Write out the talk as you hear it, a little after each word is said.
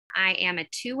I am a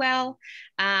 2L.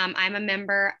 I'm a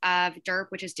member of DIRP,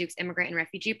 which is Duke's Immigrant and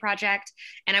Refugee Project.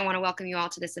 And I want to welcome you all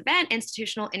to this event,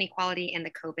 Institutional Inequality and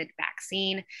the COVID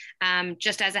Vaccine.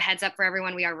 Just as a heads up for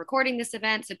everyone, we are recording this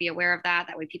event, so be aware of that.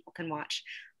 That way people can watch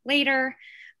later.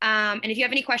 And if you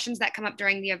have any questions that come up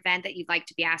during the event that you'd like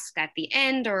to be asked at the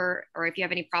end, or if you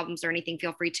have any problems or anything,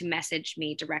 feel free to message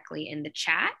me directly in the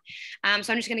chat.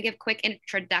 So I'm just going to give a quick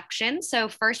introduction. So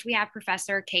first we have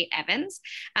Professor Kate Evans.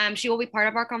 She will be part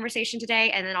of our conversation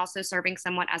today and then also serving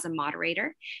somewhat as a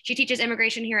moderator. She teaches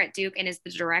immigration here at Duke and is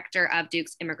the director of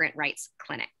Duke's Immigrant Rights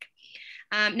Clinic.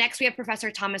 Next, we have Professor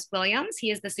Thomas Williams.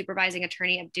 He is the supervising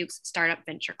attorney of Duke's Startup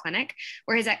Venture Clinic,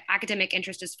 where his academic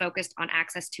interest is focused on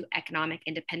access to economic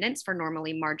independence for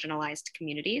normally marginalized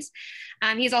communities.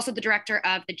 He is also the director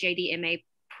of the JDMA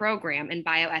program in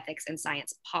bioethics and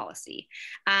science policy.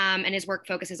 And his work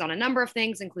focuses on a number of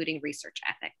things, including research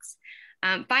ethics.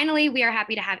 Finally, we are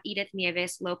happy to have Edith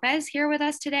Nieves Lopez here with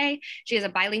us today. She is a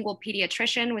bilingual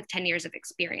pediatrician with 10 years of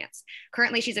experience.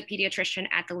 Currently, she's a pediatrician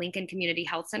at the Lincoln Community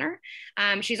Health Center.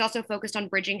 She's also focused on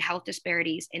bridging health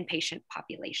disparities in patient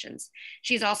populations.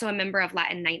 She's also a member of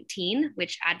Latin 19,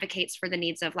 which advocates for the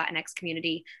needs of Latinx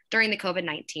community during the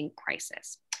COVID-19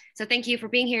 crisis. So thank you for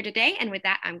being here today. And with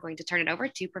that, I'm going to turn it over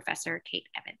to Professor Kate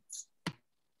Evans.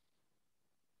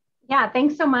 Yeah,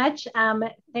 thanks so much.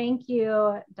 Thank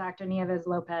you, Dr. Nieves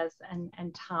Lopez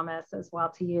and Thomas as well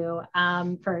to you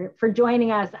for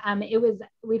joining us.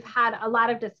 We've had a lot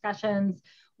of discussions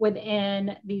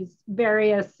within these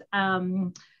various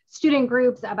student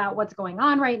groups about what's going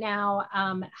on right now,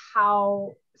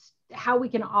 how we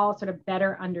can all sort of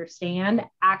better understand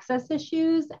access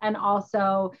issues and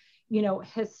also,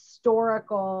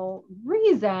 historical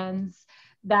reasons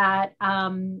that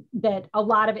that a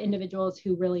lot of individuals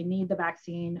who really need the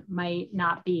vaccine might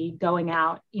not be going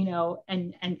out,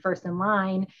 and first in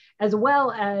line, as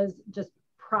well as just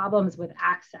problems with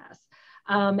access.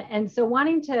 And so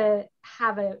wanting to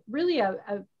have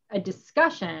a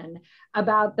discussion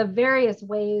about the various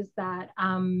ways that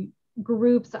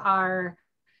groups are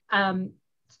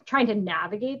trying to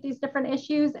navigate these different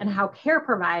issues and how care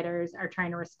providers are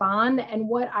trying to respond and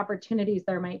what opportunities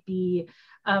there might be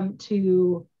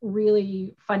to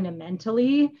really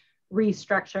fundamentally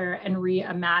restructure and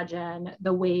reimagine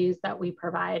the ways that we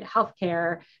provide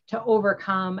healthcare to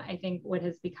overcome, I think, what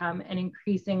has become an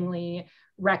increasingly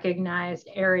recognized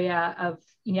area of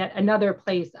yet another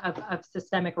place of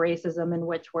systemic racism in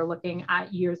which we're looking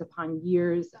at years upon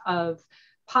years of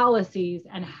policies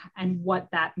and what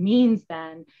that means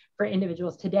then for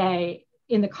individuals today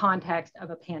in the context of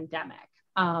a pandemic.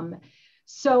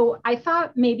 So I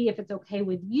thought maybe if it's okay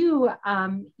with you,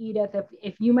 Edith,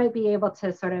 if you might be able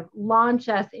to sort of launch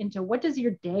us into what does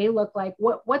your day look like?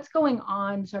 What's going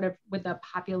on sort of with the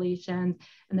populations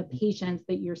and the patients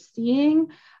that you're seeing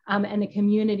and the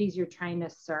communities you're trying to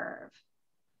serve?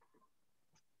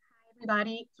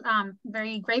 Everybody.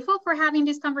 Very grateful for having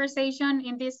this conversation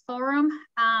in this forum.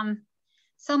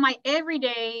 So my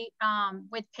everyday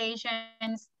with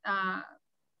patients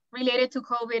related to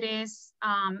COVID is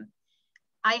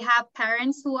I have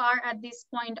parents who are at this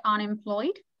point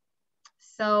unemployed.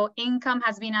 So income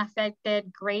has been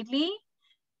affected greatly.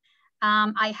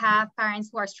 I have parents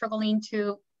who are struggling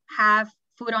to have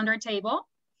food on their table.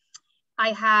 I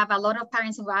have a lot of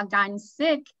parents who have gotten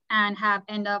sick and have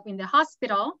ended up in the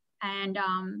hospital and,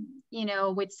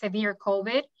 with severe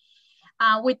COVID.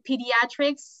 With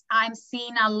pediatrics, I'm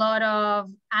seeing a lot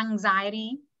of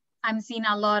anxiety. I'm seeing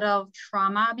a lot of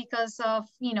trauma because of,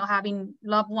 having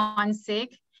loved ones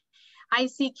sick. I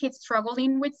see kids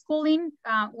struggling with schooling,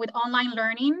 with online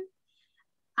learning.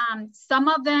 Some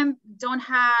of them don't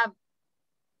have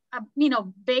a,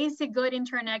 basic good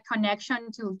internet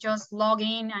connection to just log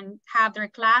in and have their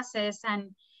classes.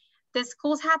 And the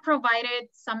schools have provided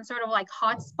some sort of like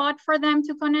hotspot for them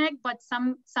to connect, but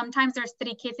sometimes there's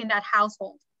 3 kids in that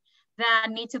household that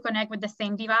need to connect with the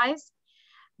same device.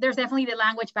 There's definitely the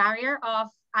language barrier of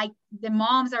the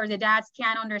moms or the dads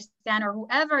can't understand, or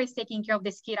whoever is taking care of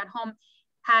this kid at home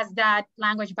has that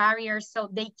language barrier, so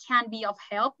they can be of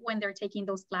help when they're taking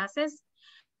those classes.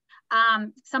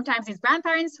 Sometimes it's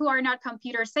grandparents who are not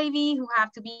computer savvy, who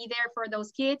have to be there for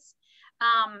those kids.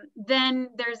 Then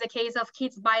there's a case of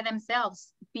kids by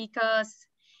themselves because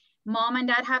mom and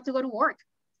dad have to go to work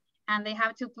and they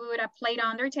have to put a plate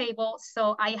on their table.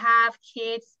 So I have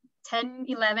kids 10,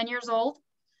 11 years old,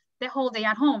 the whole day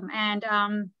at home. And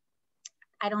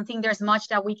I don't think there's much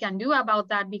that we can do about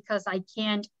that because I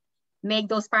can't make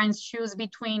those parents choose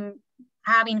between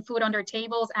having food on their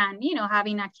tables and,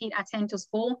 having a kid attend to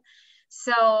school.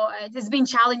 So it's been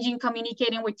challenging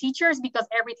communicating with teachers because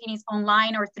everything is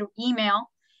online or through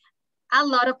email. a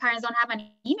lot of parents don't have an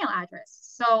email address.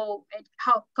 So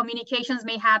how communications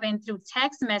may happen through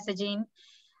text messaging.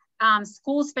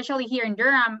 Schools, especially here in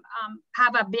Durham,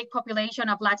 have a big population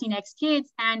of Latinx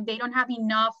kids, and they don't have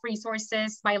enough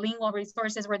resources, bilingual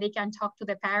resources, where they can talk to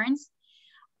the parents.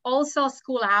 Also,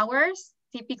 school hours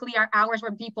typically are hours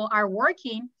where people are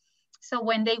working. So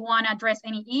when they want to address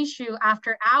any issue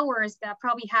after hours, that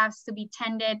probably has to be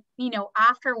tended,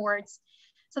 afterwards.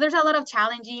 So there's a lot of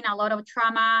challenging, a lot of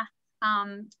trauma.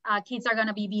 Kids are going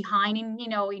to be behind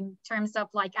in terms of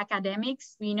like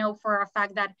academics. We know for a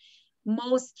fact that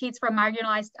most kids from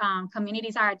marginalized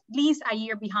communities are at least a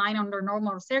year behind under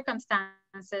normal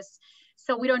circumstances.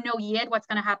 So we don't know yet what's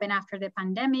going to happen after the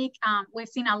pandemic. We've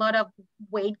seen a lot of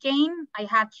weight gain. I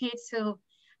have kids who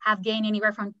have gained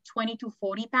anywhere from 20 to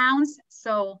 40 pounds.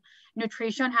 So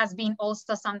nutrition has been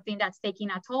also something that's taking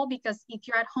a toll, because if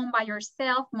you're at home by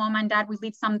yourself, mom and dad will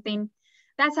eat something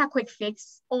that's a quick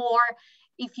fix. Or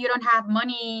if you don't have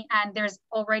money and there's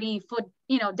already food,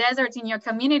 deserts in your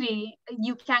community,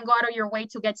 you can't go out of your way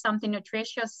to get something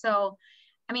nutritious. So,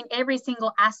 I mean, every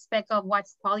single aspect of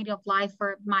what's quality of life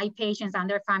for my patients and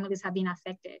their families have been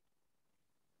affected.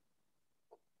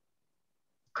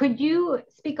 Could you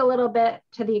speak a little bit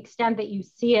to the extent that you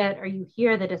see it or you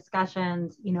hear the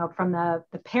discussions, from the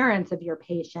parents of your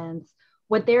patients,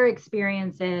 what their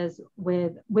experience is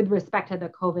with respect to the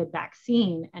COVID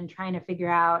vaccine, and trying to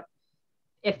figure out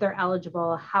if they're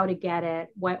eligible, how to get it,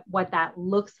 what that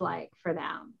looks like for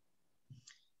them?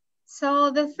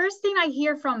 So the first thing I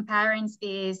hear from parents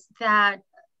is that,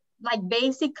 like,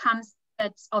 basic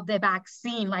concepts of the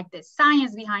vaccine, like the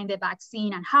science behind the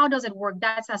vaccine and how does it work,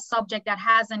 that's a subject that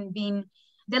hasn't been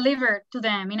delivered to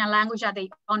them in a language that they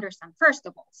understand, first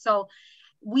of all. So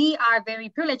we are very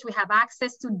privileged. We have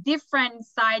access to different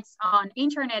sites on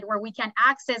internet where we can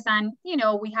access, and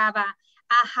we have a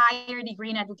higher degree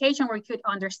in education where we could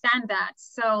understand that.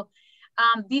 So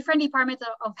different departments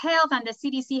of health and the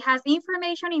CDC has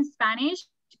information in Spanish,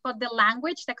 but the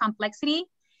language, the complexity,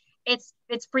 it's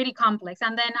pretty complex.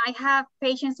 And then I have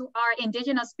patients who are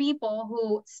indigenous people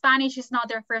who Spanish is not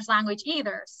their first language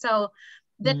either. So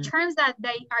the terms that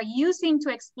they are using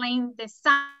to explain the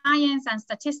science and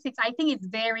statistics, I think it's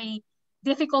very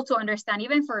difficult to understand,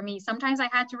 even for me. Sometimes I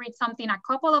had to read something a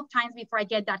couple of times before I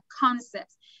get that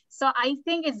concept. So I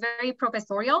think it's very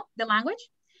professorial, the language.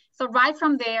 So right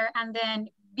from there, and then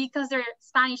because they're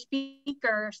Spanish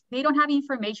speakers, they don't have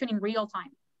information in real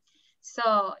time.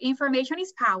 So information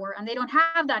is power, and they don't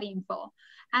have that info.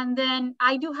 And then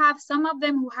I do have some of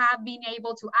them who have been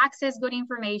able to access good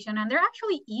information, and they're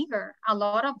actually eager, a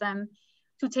lot of them,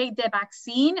 to take the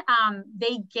vaccine.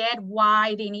 They get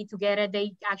why they need to get it.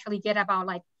 They actually get about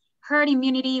like herd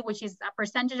immunity, which is a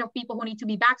percentage of people who need to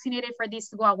be vaccinated for this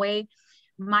to go away.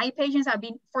 My patients have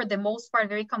been, for the most part,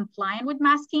 very compliant with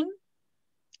masking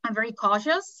and very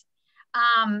cautious.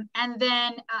 And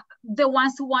then the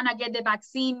ones who want to get the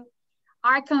vaccine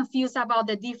are confused about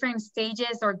the different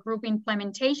stages or group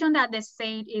implementation that the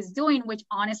state is doing, which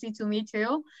honestly, to me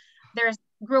too, there's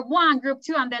group 1, group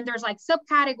 2, and then there's like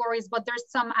subcategories, but there's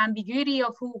some ambiguity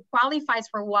of who qualifies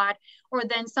for what, or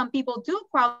then some people do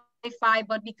qualify,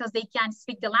 but because they can't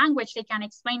speak the language, they can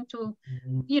explain to,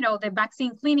 the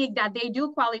vaccine clinic that they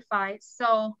do qualify.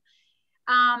 So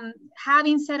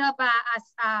having set up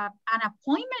an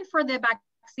appointment for the vaccine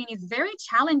is very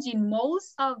challenging.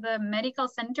 Most of the medical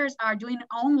centers are doing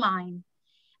online.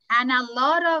 And a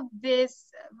lot of these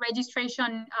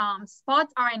registration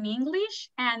spots are in English,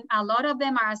 and a lot of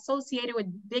them are associated with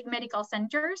big medical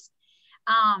centers.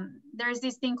 There's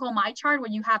this thing called MyChart where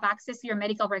you have access to your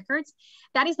medical records.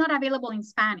 That is not available in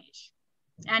Spanish.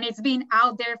 And it's been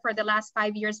out there for the last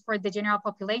 5 years for the general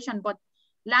population, but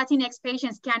Latinx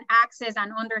patients can access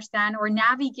and understand or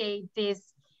navigate this,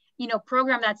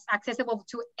 program that's accessible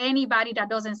to anybody that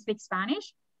doesn't speak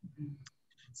Spanish.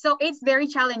 So it's very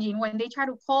challenging when they try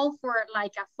to call for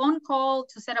like a phone call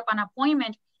to set up an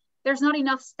appointment. There's not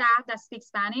enough staff that speak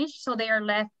Spanish, so they are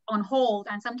left on hold.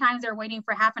 And sometimes they're waiting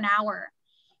for half an hour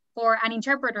for an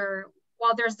interpreter,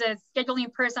 while there's the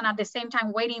scheduling person at the same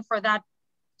time waiting for that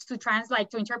to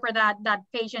translate, to interpret that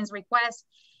patient's request.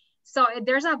 So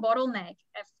there's a bottleneck.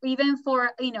 Even for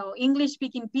English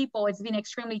speaking people, it's been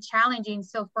extremely challenging.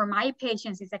 So for my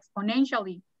patients, it's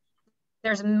exponentially.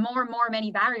 There's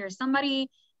many barriers. Somebody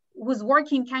who's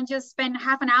working can just spend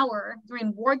half an hour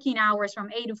during working hours from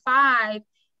 8 to 5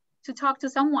 to talk to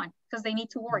someone because they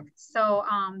need to work. So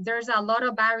there's a lot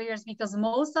of barriers because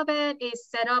most of it is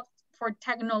set up for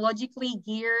technologically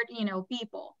geared,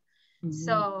 people.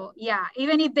 So yeah,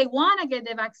 even if they want to get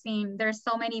the vaccine, there's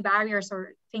so many barriers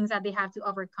or things that they have to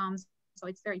overcome. So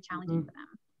it's very challenging for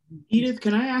them. Edith,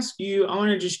 can I ask you, I want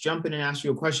to just jump in and ask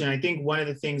you a question. I think one of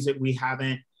the things that we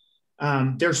haven't,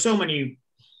 there's so many,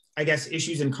 I guess,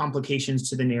 issues and complications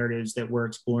to the narratives that we're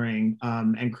exploring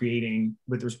and creating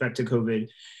with respect to COVID.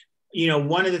 You know,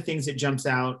 one of the things that jumps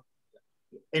out,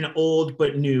 an old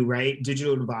but new, right?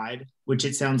 Digital divide, which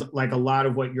it sounds like a lot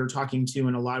of what you're talking to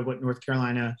and a lot of what North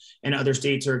Carolina and other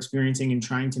states are experiencing and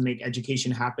trying to make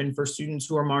education happen for students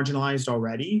who are marginalized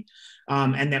already,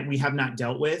 and that we have not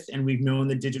dealt with. And we've known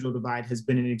the digital divide has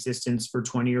been in existence for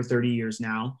 20 or 30 years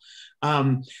now.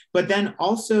 But then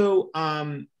also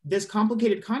this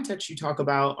complicated context you talk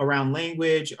about around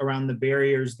language, around the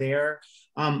barriers there,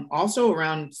 also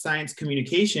around science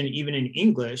communication, even in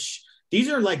English. These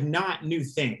are like not new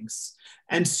things.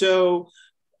 And so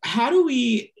how do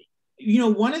we, you know,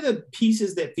 one of the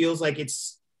pieces that feels like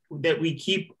it's, that we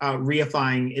keep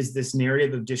reifying is this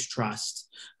narrative of distrust,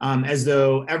 as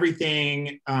though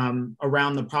everything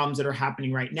around the problems that are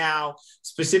happening right now,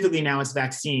 specifically now it's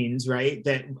vaccines, right?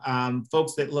 That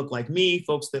folks that look like me,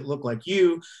 folks that look like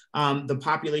you, the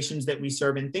populations that we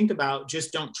serve and think about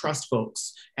just don't trust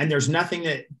folks. And there's nothing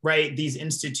that, right, these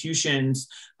institutions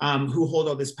who hold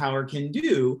all this power can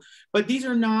do, but these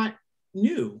are not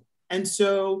new. And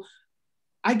so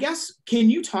I guess, can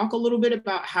you talk a little bit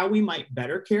about how we might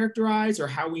better characterize or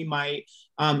how we might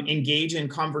engage in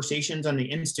conversations on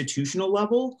the institutional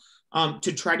level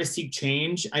to try to seek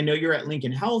change? I know you're at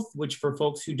Lincoln Health, which for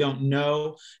folks who don't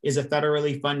know is a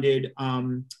federally funded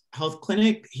health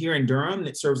clinic here in Durham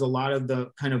that serves a lot of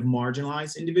the kind of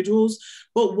marginalized individuals.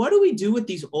 But what do we do with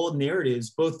these old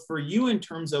narratives, both for you in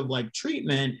terms of like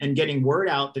treatment and getting word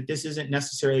out that this isn't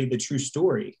necessarily the true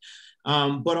story?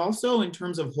 But also in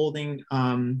terms of holding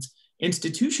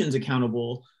institutions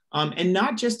accountable, and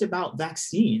not just about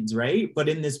vaccines, right? But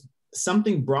in this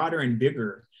something broader and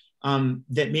bigger,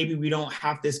 that maybe we don't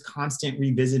have this constant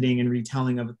revisiting and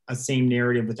retelling of a same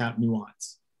narrative without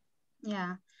nuance.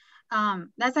 Yeah,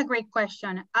 that's a great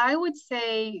question. I would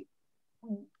say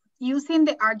using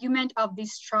the argument of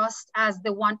distrust as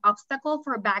the one obstacle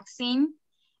for vaccine,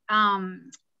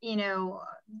 you know,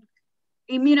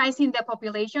 immunizing the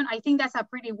population, I think that's a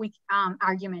pretty weak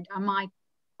argument on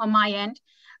my end.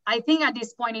 I think at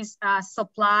this point is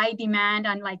supply, demand,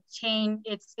 and like chain.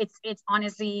 It's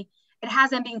honestly, it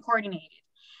hasn't been coordinated.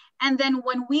 And then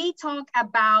when we talk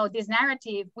about this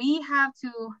narrative, we have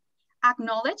to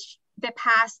acknowledge the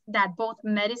past that both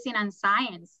medicine and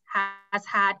science has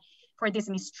had for this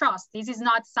mistrust. This is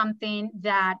not something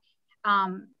that,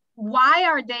 why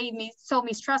are they so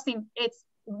mistrusting? It's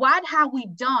what have we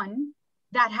done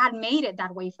that had made it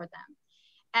that way for them.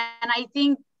 And I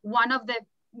think one of the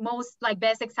most like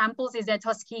best examples is the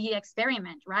Tuskegee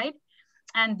experiment, right?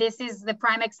 And this is the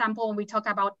prime example when we talk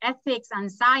about ethics and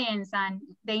science and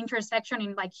the intersection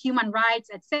in like human rights,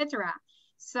 etc.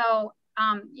 So,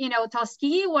 you know,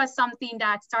 Tuskegee was something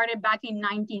that started back in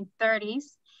 1930s.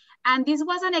 And this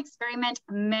was an experiment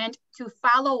meant to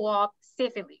follow up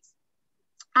syphilis.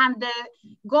 And the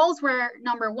goals were,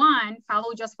 number one,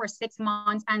 follow just for 6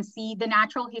 months and see the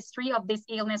natural history of this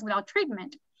illness without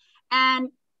treatment.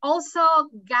 And also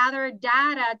gather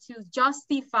data to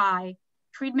justify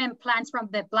treatment plans from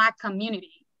the Black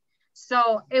community.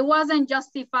 So it wasn't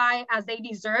justified as they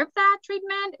deserved that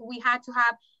treatment. We had to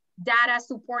have data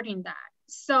supporting that.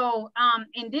 So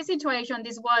in this situation,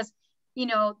 this was, you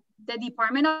know, the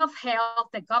Department of Health,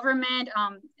 the government,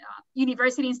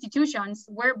 university institutions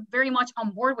were very much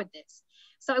on board with this.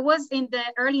 So it was in the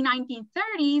early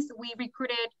 1930s, we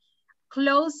recruited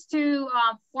close to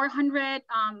 400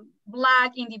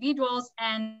 Black individuals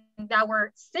and that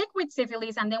were sick with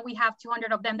syphilis. And then we have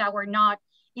 200 of them that were not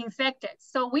infected.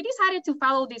 So we decided to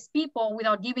follow these people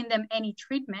without giving them any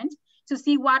treatment to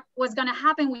see what was gonna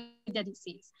happen with the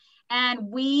disease.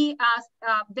 And we,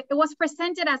 it was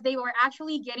presented as they were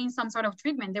actually getting some sort of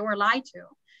treatment. They were lied to.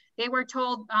 They were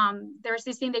told there's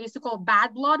this thing they used to call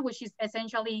bad blood, which is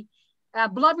essentially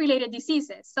blood-related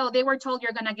diseases. So they were told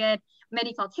you're gonna get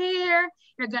medical care,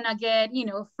 you're gonna get, you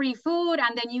know, free food,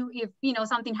 and then you, if you know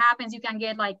something happens, you can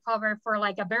get like covered for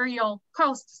like a burial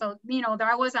cost. So you know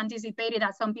that was anticipated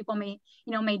that some people may,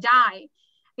 you know, may die.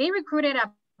 They recruited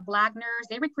a Black nurse,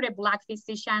 they recruited Black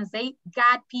physicians, they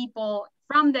got people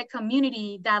from the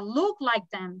community that look like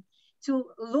them to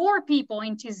lure people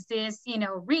into this, you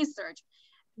know, research.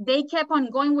 They kept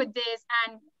on going with this,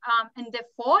 and in the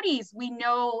 40s, we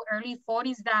know early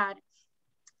 40s that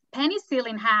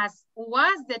penicillin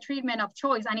was the treatment of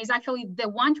choice, and is actually the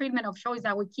one treatment of choice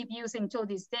that we keep using till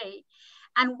this day.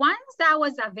 And once that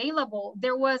was available,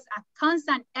 there was a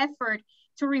constant effort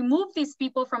to remove these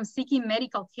people from seeking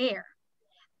medical care.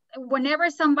 whenever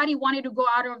somebody wanted to go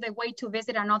out of their way to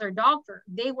visit another doctor,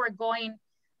 they were going,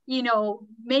 you know,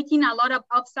 making a lot of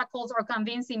obstacles or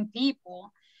convincing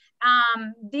people.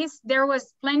 There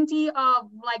was plenty of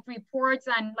like reports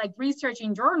and like research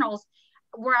in journals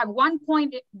where at one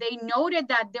point they noted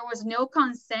that there was no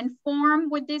consent form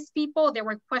with these people. There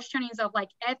were questionings of like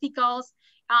ethicals,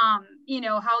 you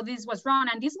know, how this was run.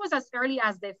 And this was as early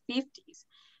as the 50s.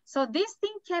 So this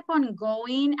thing kept on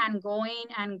going and going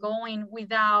and going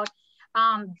without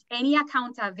any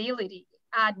accountability.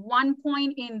 At one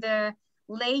point in the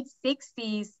late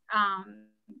 60s,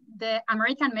 the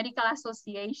American Medical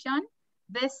Association,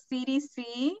 the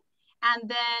CDC, and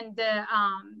then the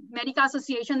medical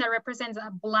association that represents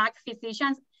Black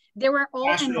physicians, they were all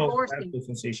endorsing.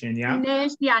 Association,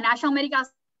 National Medical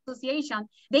Association.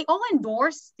 They all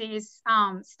endorsed this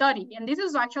study, and this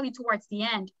was actually towards the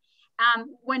end,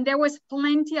 when there was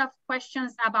plenty of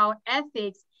questions about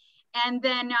ethics. And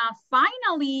then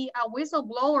finally, a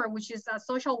whistleblower, which is a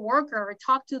social worker,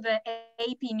 talked to the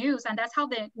AP News, and that's how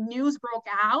the news broke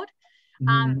out.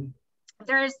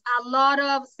 There's a lot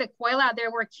of sequela. There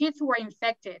were kids who were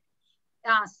infected.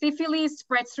 Syphilis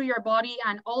spreads through your body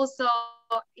and also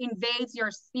invades your,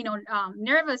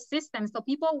 nervous system. So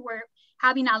people were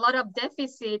having a lot of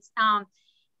deficits.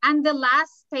 And the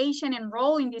last patient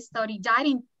enrolled in this study died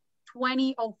in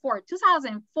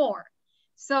 2004.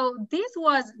 So this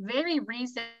was very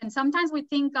recent. Sometimes we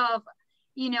think of,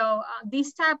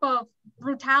 this type of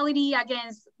brutality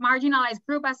against marginalized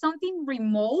group as something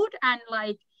remote and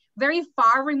like very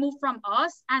far removed from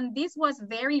us. And this was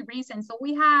very recent. So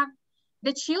we have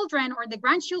the children or the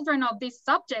grandchildren of these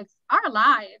subjects are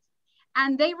alive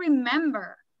and they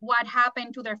remember what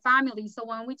happened to their families. So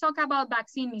when we talk about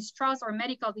vaccine mistrust or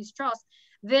medical distrust,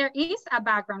 there is a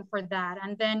background for that.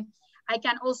 And then I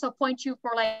can also point you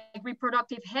for like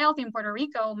reproductive health in Puerto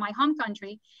Rico, my home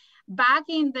country. Back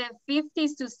in the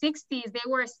 50s to 60s, they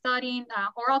were studying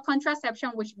oral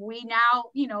contraception, which we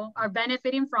now, are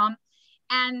benefiting from.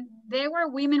 And there were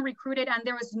women recruited and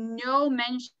there was no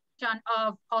mention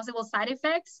of possible side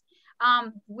effects.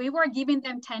 We were giving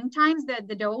them 10 times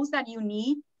the dose that you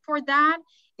need for that.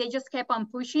 They just kept on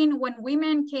pushing. When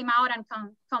women came out and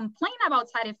complained about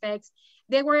side effects,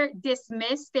 they were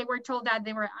dismissed. They were told that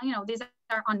they were, these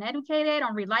are uneducated,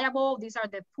 unreliable. These are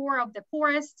the poor of the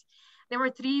poorest. There were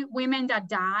 3 women that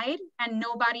died and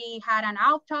nobody had an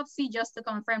autopsy just to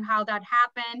confirm how that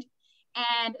happened.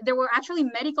 And there were actually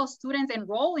medical students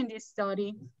enrolled in this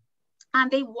study and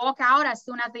they walk out as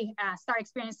soon as they start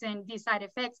experiencing these side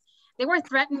effects. They were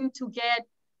threatened to get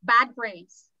bad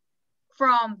grades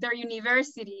from their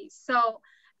universities. So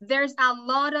there's a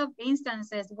lot of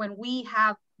instances when we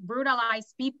have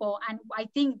brutalized people, and I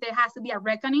think there has to be a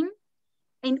reckoning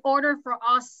in order for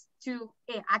us to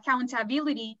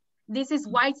accountability. This is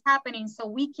why it's happening, so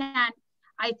we can,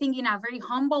 I think, in a very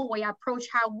humble way, approach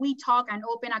how we talk and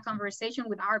open a conversation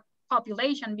with our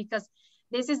population, because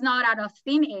this is not out of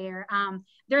thin air.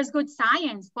 There's good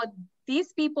science, but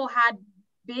these people had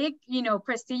big,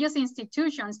 prestigious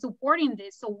institutions supporting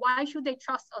this. So why should they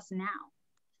trust us now?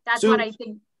 That's what I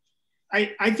think.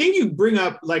 I think you bring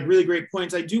up like really great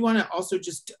points. I do want to also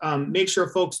just make sure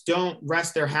folks don't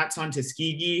rest their hats on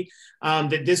Tuskegee,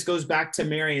 that this goes back to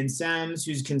Marion Sims,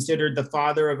 who's considered the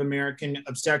father of American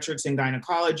obstetrics and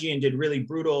gynecology and did really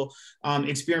brutal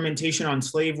experimentation on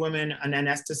slave women and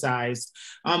anesthetized.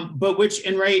 But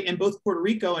in both Puerto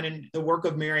Rico and in the work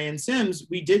of Marion Sims,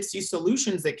 we did see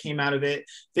solutions that came out of it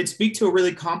that speak to a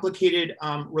really complicated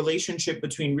relationship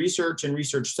between research and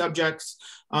research subjects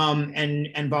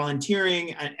and volunteering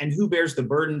and who bears the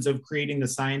burdens of creating the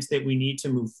science that we need to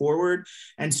move forward.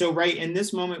 And so in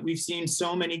this moment, we've seen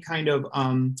so many kind of,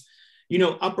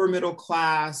 upper middle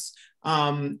class,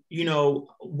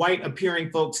 white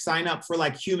appearing folks sign up for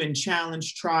like human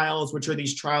challenge trials, which are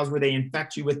these trials where they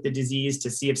infect you with the disease to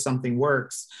see if something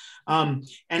works. And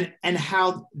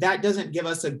how that doesn't give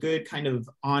us a good kind of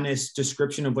honest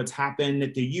description of what's happened.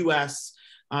 That the US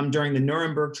during the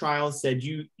Nuremberg trial said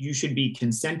you should be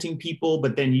consenting people,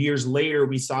 but then years later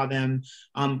we saw them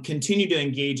continue to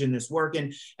engage in this work.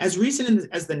 And as recent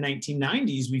as the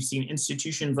 1990s, we've seen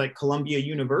institutions like Columbia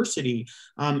University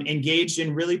engaged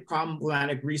in really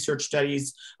problematic research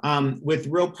studies with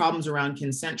real problems around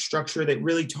consent structure that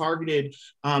really targeted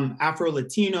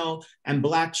Afro-Latino and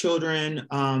Black children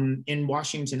in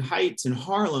Washington Heights and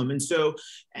Harlem. And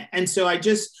so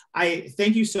I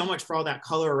thank you so much for all that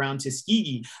color around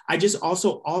Tuskegee. key. I just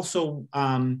also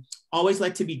always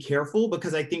like to be careful,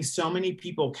 because I think so many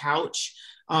people couch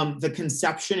the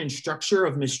conception and structure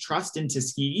of mistrust in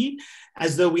Tuskegee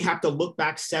as though we have to look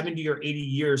back 70 or 80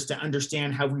 years to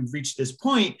understand how we've reached this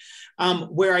point,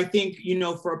 where I think, you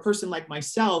know, for a person like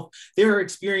myself, there are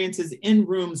experiences in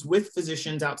rooms with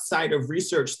physicians outside of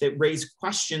research that raise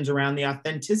questions around the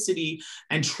authenticity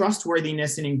and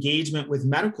trustworthiness and engagement with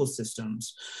medical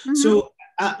systems. Mm-hmm. So,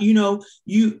 you know,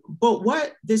 but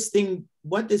what this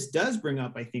does bring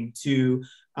up, I think, too,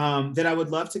 that I would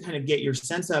love to kind of get your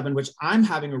sense of, and which I'm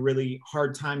having a really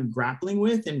hard time grappling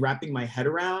with and wrapping my head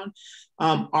around,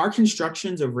 are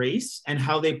constructions of race and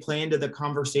how they play into the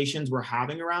conversations we're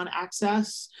having around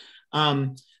access,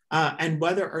 and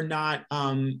whether or not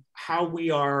how we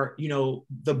are, you know,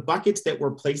 the buckets that we're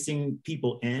placing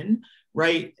people in,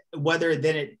 right? Whether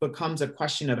then it becomes a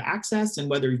question of access and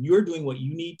whether you're doing what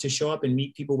you need to show up and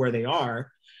meet people where they are,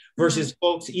 versus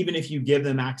folks, even if you give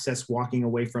them access, walking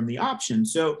away from the option.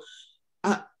 So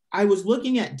I was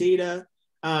looking at data.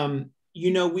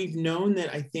 You know, we've known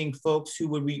that I think folks who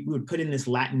we would put in this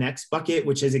Latinx bucket,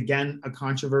 which is again a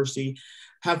controversy,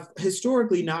 have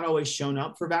historically not always shown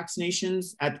up for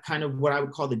vaccinations at kind of what I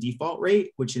would call the default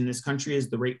rate, which in this country is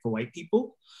the rate for white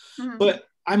people. Mm-hmm. But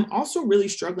I'm also really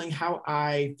struggling how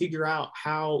I figure out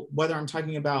whether I'm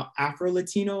talking about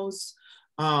Afro-Latinos,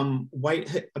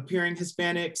 white appearing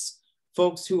Hispanics,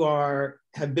 folks who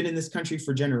have been in this country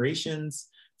for generations,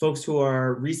 folks who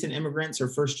are recent immigrants or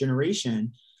first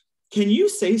generation. Can you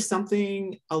say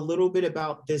something a little bit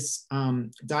about this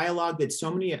dialogue that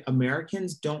so many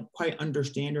Americans don't quite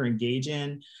understand or engage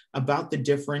in about the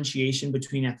differentiation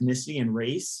between ethnicity and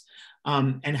race,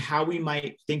 and how we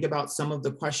might think about some of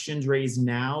the questions raised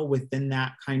now within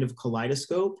that kind of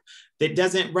kaleidoscope that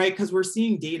doesn't, right? Because we're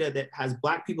seeing data that has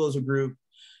Black people as a group,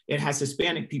 it has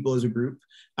Hispanic people as a group,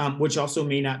 which also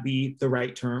may not be the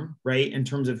right term, right? In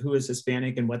terms of who is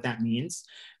Hispanic and what that means,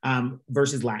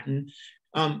 versus Latin.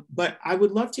 But I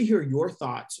would love to hear your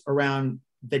thoughts around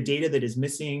the data that is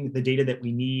missing, the data that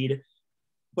we need,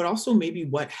 but also maybe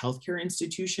what healthcare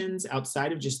institutions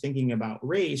outside of just thinking about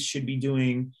race should be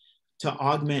doing to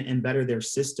augment and better their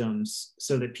systems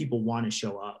so that people want to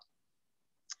show up.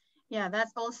 Yeah,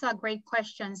 that's also a great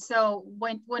question. So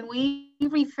when we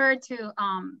refer to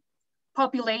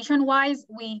population-wise,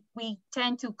 we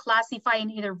tend to classify in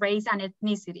either race and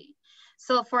ethnicity.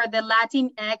 So for the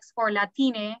Latinx or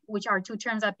Latine, which are two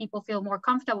terms that people feel more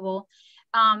comfortable,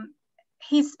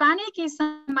 Hispanic is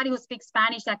somebody who speaks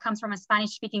Spanish that comes from a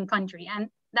Spanish-speaking country, and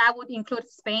that would include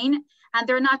Spain, and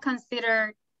they're not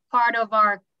considered part of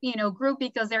our group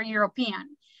because they're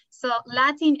European. So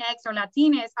Latinx or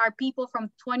Latines are people from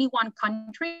 21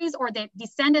 countries or the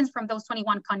descendants from those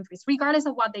 21 countries, regardless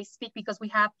of what they speak, because we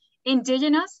have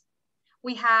indigenous,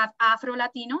 we have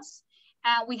Afro-Latinos,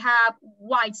 and we have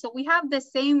white. So we have the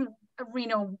same,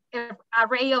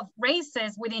 array of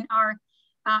races within our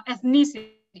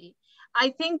ethnicity. I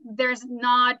think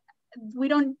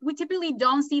we typically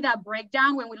don't see that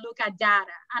breakdown when we look at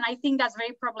data. And I think that's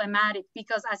very problematic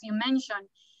because, as you mentioned,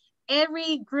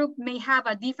 every group may have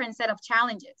a different set of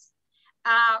challenges.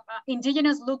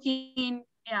 Indigenous looking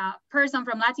person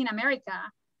from Latin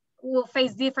America will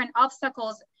face different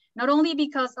obstacles, not only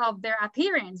because of their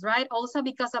appearance, right? Also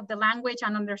because of the language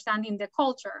and understanding the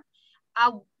culture.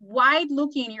 A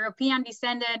wide-looking European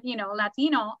descendant,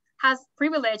 Latino, has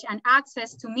privilege and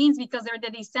access to means because they're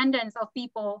the descendants of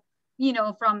people,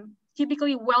 from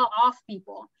typically well-off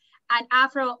people. And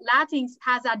Afro-Latinx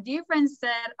has a different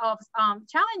set of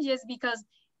challenges because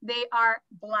they are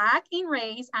Black in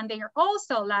race and they are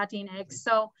also Latinx.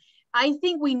 So I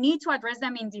think we need to address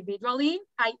them individually.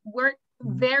 We're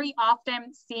very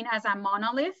often seen as a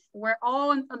monolith. We're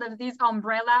all under this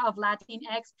umbrella of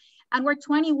Latinx, and we're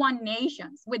 21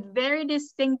 nations with very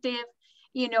distinctive,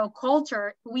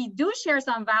 culture. We do share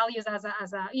some values as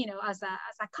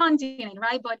a continent,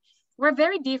 right? But we're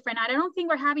very different. I don't think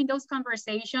we're having those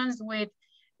conversations with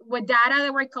data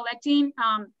that we're collecting.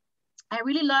 I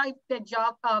really like the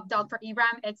job of Dr.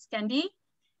 Ibrahim Exkendi.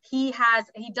 He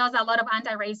does a lot of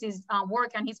anti-racist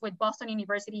work, and he's with Boston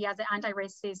University as the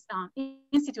Anti-Racist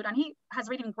Institute. And he has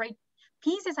written great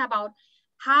pieces about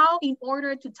how, in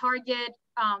order to target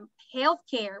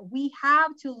healthcare, we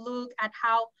have to look at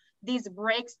how this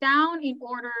breaks down in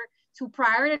order to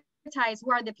prioritize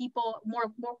who are the people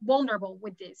more vulnerable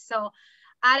with this. So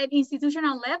at an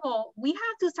institutional level, we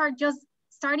have to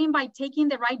starting by taking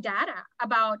the right data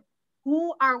about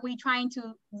who are we trying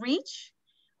to reach,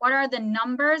 what are the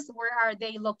numbers, where are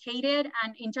they located?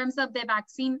 And in terms of the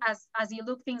vaccine, as you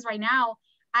look things right now,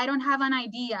 I don't have an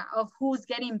idea of who's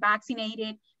getting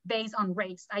vaccinated based on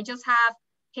race. I just have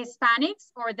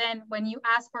Hispanics, or then when you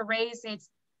ask for race, it's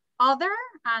other,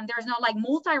 and there's not like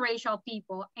multiracial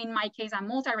people. In my case, I'm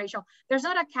multiracial. There's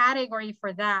not a category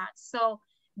for that. So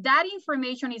that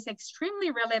information is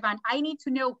extremely relevant. I need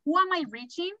to know who am I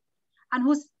reaching and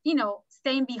who's, you know,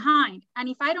 staying behind. And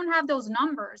if I don't have those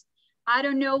numbers, I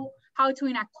don't know how to,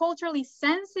 in a culturally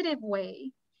sensitive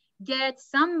way, get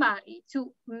somebody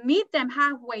to meet them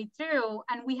halfway through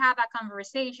and we have a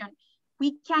conversation.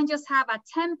 We can't just have a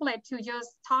template to just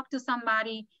talk to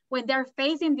somebody when they're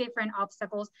facing different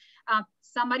obstacles.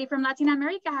 Somebody from Latin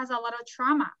America has a lot of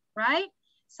trauma, right?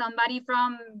 Somebody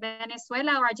from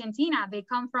Venezuela or Argentina, they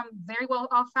come from very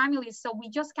well-off families. So we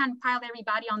just can't pile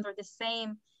everybody under the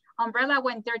same umbrella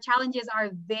when their challenges are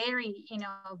very, you know,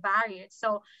 varied.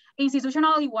 So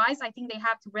institutionally wise, I think they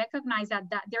have to recognize that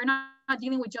they're not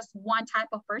dealing with just one type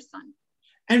of person.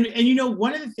 And you know,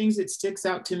 one of the things that sticks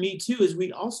out to me too is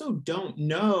we also don't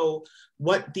know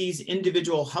what these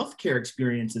individual healthcare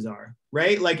experiences are,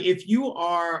 right? Like if you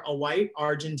are a white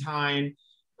Argentine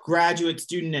graduate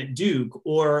student at Duke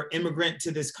or immigrant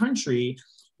to this country,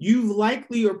 you've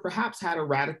likely or perhaps had a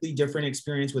radically different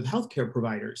experience with healthcare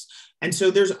providers. And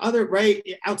so there's other, right,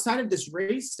 outside of this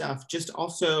race stuff, just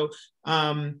also,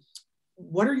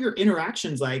 what are your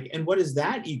interactions like, and what does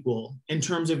that equal in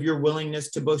terms of your willingness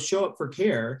to both show up for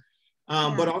care,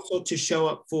 but also to show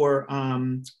up for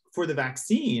the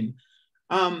vaccine?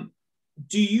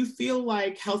 Do you feel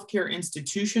like healthcare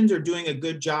institutions are doing a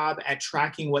good job at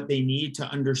tracking what they need to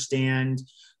understand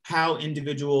how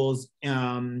individuals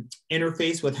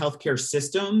interface with healthcare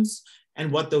systems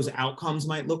and what those outcomes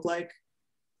might look like?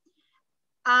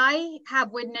 I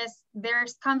have witnessed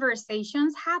there's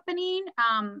conversations happening.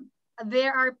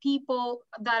 There are people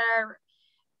that are,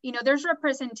 you know, there's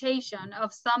representation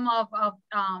of some of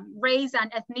race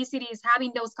and ethnicities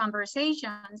having those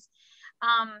conversations.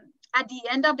 At the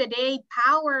end of the day,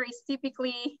 power is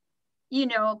typically, you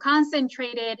know,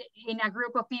 concentrated in a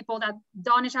group of people that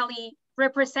don't necessarily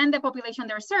represent the population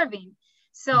they're serving.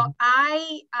 So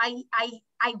I've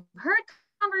heard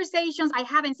conversations. I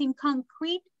haven't seen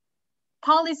concrete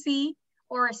policy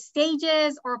or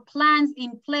stages or plans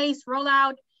in place roll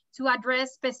out to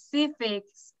address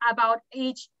specifics about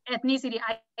each ethnicity.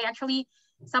 I actually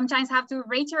sometimes have to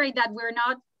reiterate that we're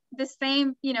not the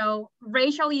same, you know,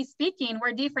 racially speaking,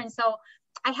 we're different. So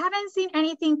I haven't seen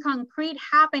anything concrete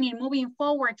happening moving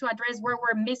forward to address where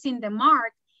we're missing the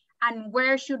mark and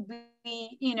where should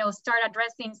we, you know, start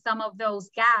addressing some of those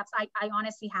gaps. I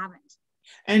honestly haven't.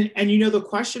 And you know, the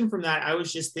question from that, I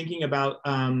was just thinking about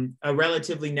a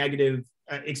relatively negative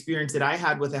experience that I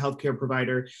had with a healthcare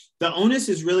provider. The onus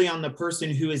is really on the person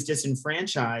who is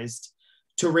disenfranchised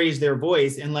to raise their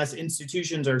voice, unless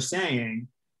institutions are saying,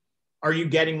 are you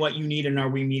getting what you need and are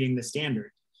we meeting the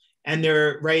standard? And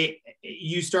they're right,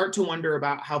 you start to wonder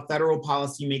about how federal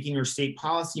policy making or state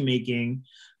policy making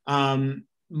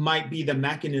might be the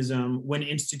mechanism when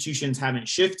institutions haven't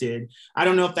shifted. I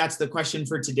don't know if that's the question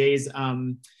for today's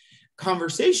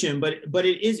conversation, but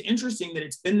it is interesting that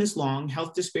it's been this long.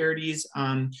 Health disparities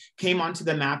came onto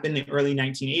the map in the early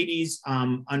 1980s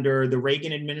under the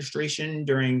Reagan administration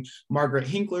during Margaret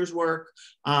Hinkler's work.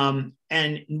 And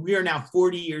we are now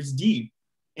 40 years deep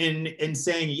in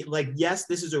saying, like, yes,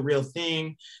 this is a real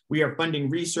thing. We are funding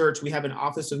research. We have an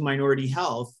Office of Minority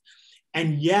Health.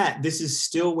 And yet this is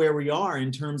still where we are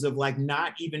in terms of like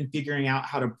not even figuring out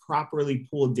how to properly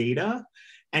pull data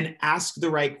and ask the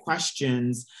right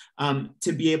questions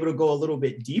to be able to go a little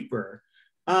bit deeper.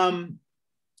 I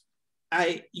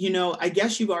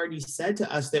guess you've already said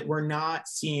to us that we're not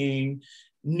seeing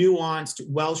nuanced,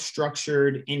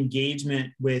 well-structured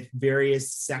engagement with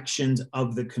various sections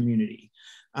of the community.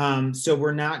 So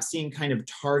we're not seeing kind of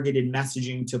targeted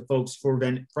messaging to folks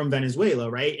from Venezuela,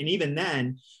 right? And even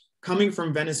then, coming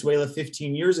from Venezuela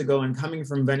 15 years ago and coming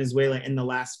from Venezuela in the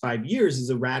last 5 years is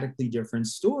a radically different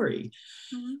story.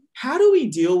 Mm-hmm. How do we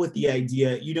deal with the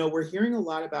idea, you know, we're hearing a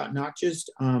lot about not just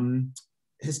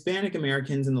Hispanic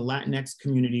Americans in the Latinx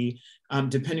community,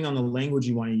 depending on the language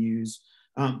you want to use,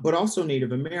 but also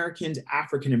Native Americans,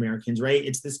 African Americans, right?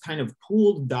 It's this kind of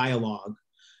pooled dialogue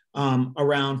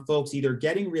around folks either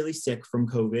getting really sick from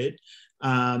COVID,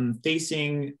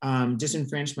 facing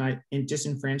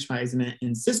disenfranchisement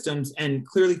in systems, and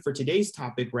clearly for today's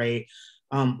topic, right,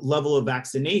 level of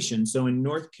vaccination. So in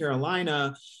North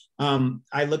Carolina,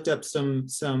 I looked up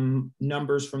some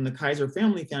numbers from the Kaiser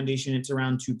Family Foundation. It's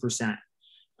around 2%.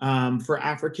 For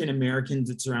African Americans,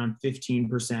 it's around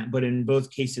 15%, but in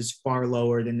both cases, far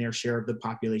lower than their share of the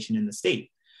population in the state.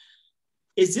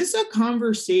 Is this a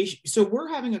conversation? So we're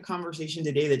having a conversation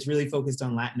today that's really focused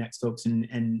on Latinx folks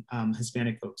and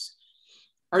Hispanic folks.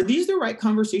 are these the right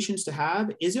conversations to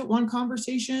have? Is it one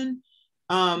conversation?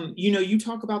 You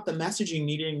talk about the messaging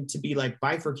needing to be like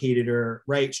bifurcated or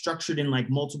right structured in like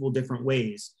multiple different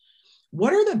ways.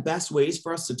 What are the best ways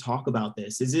for us to talk about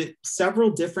this? Is it several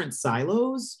different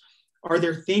silos? Are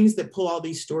there things that pull all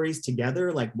these stories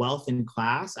together, like wealth and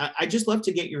class? I just love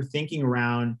to get your thinking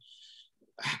around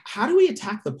how do we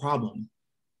attack the problem?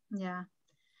 Yeah.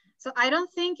 So I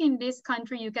don't think in this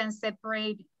country you can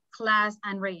separate class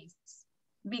and race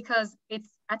because it's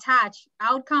attached.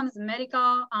 Outcomes,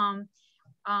 medical,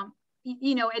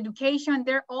 education,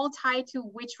 they're all tied to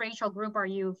which racial group are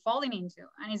you falling into.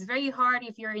 And it's very hard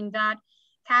if you're in that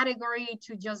category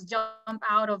to just jump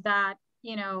out of that,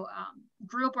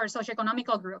 group or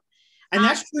socioeconomical group. And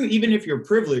that's true even if you're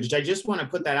privileged. I just want to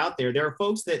put that out there. There are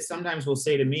folks that sometimes will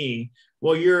say to me,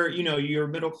 well, you're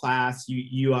middle class,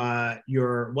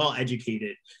 you're well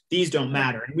educated. These don't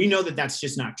matter. And we know that that's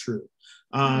just not true.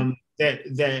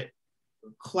 That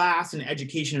class and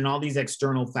education and all these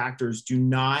external factors do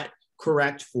not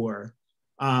correct for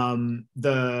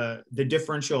the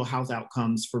differential health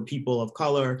outcomes for people of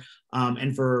color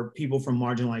and for people from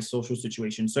marginalized social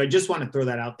situations. So I just want to throw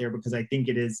that out there because I think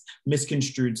it is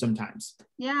misconstrued sometimes.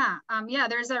 Yeah,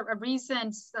 there's a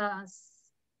recent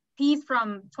piece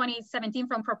from 2017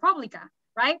 from ProPublica,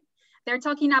 right? They're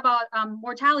talking about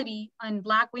mortality in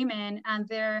Black women, and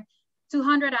they're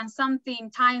 200 and something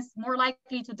times more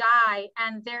likely to die.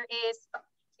 And there is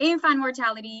infant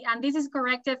mortality, and this is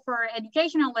corrected for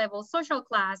educational level, social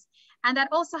class, and that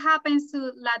also happens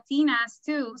to Latinas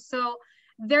too. So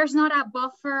there's not a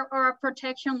buffer or a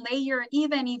protection layer,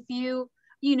 even if you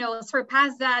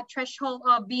surpass that threshold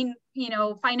of being,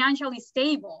 financially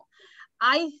stable.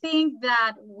 I think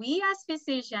that we as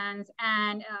physicians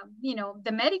and,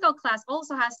 the medical class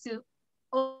also has to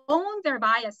own their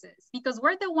biases because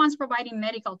we're the ones providing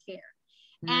medical care.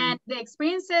 And the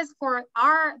experiences for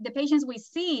the patients we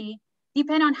see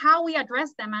depend on how we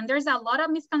address them. And there's a lot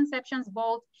of misconceptions,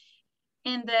 both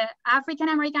in the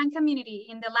African-American community,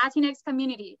 in the Latinx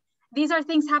community. These are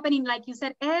things happening, like you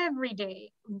said, every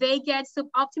day. They get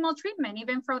suboptimal treatment,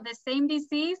 even for the same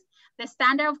disease. The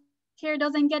standard of care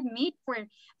doesn't get met.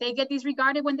 They get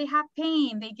disregarded when they have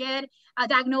pain. They get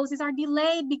diagnoses are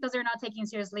delayed because they're not taken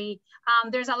seriously.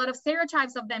 There's a lot of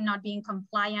stereotypes of them not being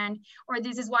compliant, or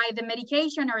this is why the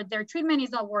medication or their treatment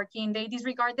is not working. They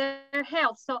disregard their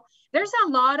health. So there's a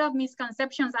lot of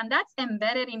misconceptions, and that's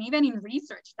embedded even in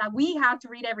research that we have to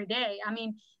read every day. I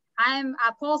mean, I'm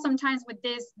appalled sometimes with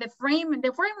the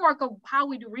framework of how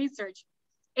we do research.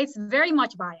 It's very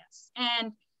much biased.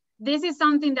 And this is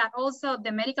something that also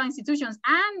the medical institutions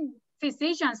and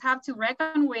physicians have to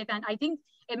reckon with. And I think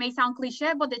it may sound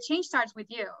cliche, but the change starts with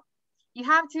you. You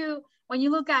have to, when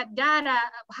you look at data,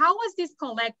 how was this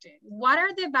collected? What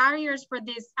are the barriers for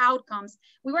these outcomes?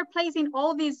 We were placing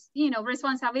all this,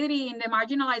 responsibility in the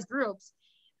marginalized groups.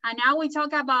 And now we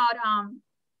talk about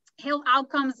health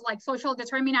outcomes like social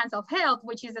determinants of health,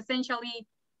 which is essentially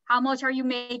how much are you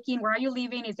making, where are you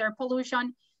living, is there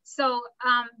pollution? So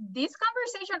this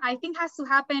conversation, I think, has to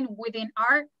happen within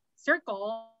our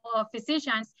circle of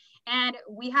physicians, and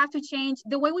we have to change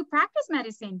the way we practice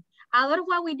medicine. A lot of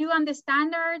what we do on the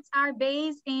standards are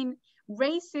based in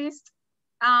racist,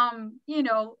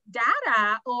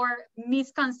 data or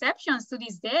misconceptions to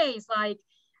these days, like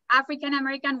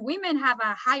African-American women have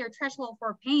a higher threshold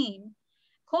for pain.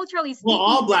 Culturally speaking, well,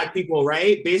 all Black people,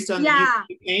 right? Based on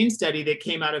the pain study that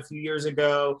came out a few years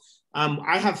ago,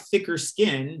 I have thicker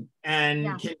skin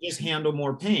and can just handle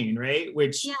more pain, right?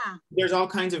 Which there's all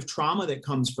kinds of trauma that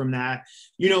comes from that.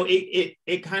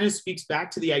 It kind of speaks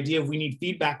back to the idea of we need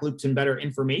feedback loops and better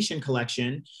information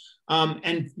collection.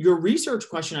 And your research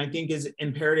question, I think, is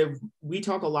imperative. We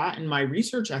talk a lot in my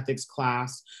research ethics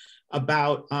class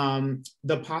about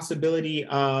the possibility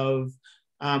of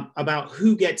about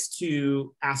who gets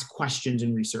to ask questions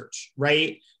in research,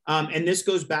 right? And this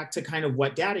goes back to kind of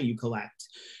what data you collect.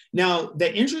 Now,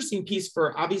 the interesting piece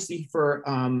obviously for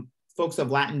folks of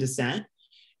Latin descent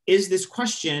is this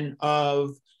question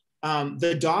of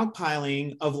the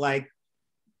dogpiling of like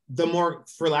the more,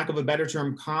 for lack of a better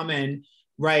term, common,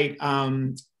 right,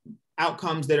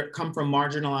 outcomes that come from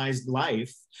marginalized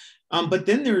life. But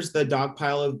then there's the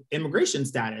dogpile of immigration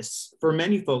status for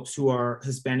many folks who are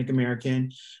Hispanic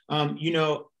American.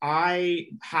 I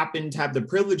happen to have the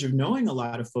privilege of knowing a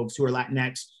lot of folks who are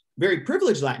Latinx, very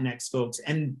privileged Latinx folks,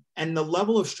 and the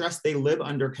level of stress they live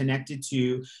under connected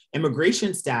to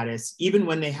immigration status, even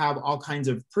when they have all kinds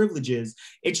of privileges,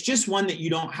 it's just one that you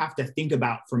don't have to think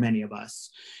about for many of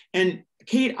us. And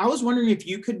Kate, I was wondering if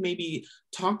you could maybe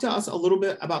talk to us a little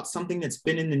bit about something that's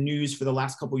been in the news for the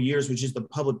last couple of years, which is the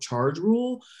public charge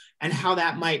rule, and how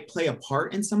that might play a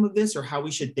part in some of this, or how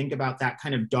we should think about that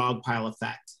kind of dogpile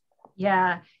effect.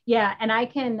 Yeah, and I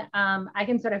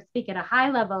can sort of speak at a high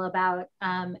level about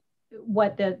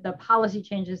what the policy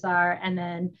changes are, and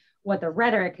then what the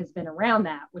rhetoric has been around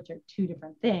that, which are two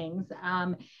different things.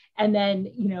 And then,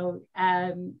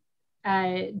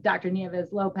 Dr.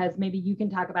 Nieves Lopez, maybe you can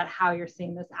talk about how you're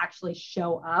seeing this actually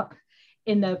show up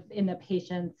in the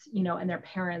patients, and their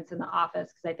parents in the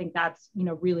office, because I think that's,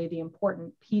 really the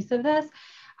important piece of this.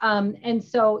 And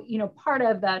so, part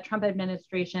of the Trump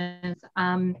administration's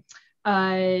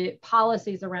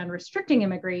policies around restricting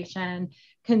immigration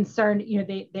concerned,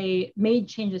 they made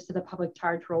changes to the public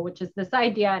charge rule, which is this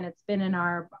idea, and it's been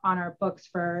on our books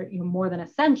for more than a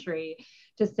century,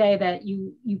 to say that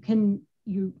you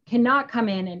cannot come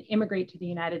in and immigrate to the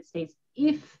United States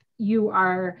if you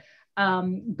are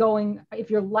if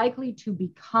you're likely to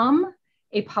become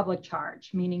a public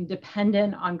charge, meaning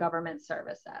dependent on government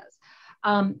services.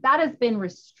 That has been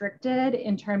restricted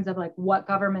in terms of like what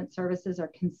government services are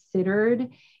considered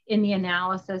in the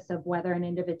analysis of whether an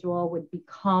individual would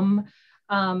become,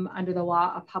 under the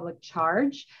law, a public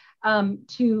charge,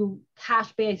 to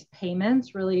cash-based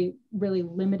payments, really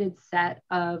limited set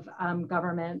of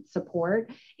government support,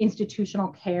 institutional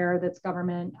care that's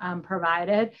government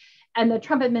provided. And the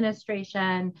Trump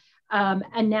administration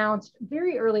announced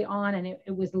very early on, and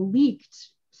it was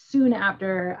leaked soon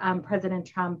after President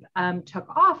Trump took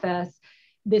office,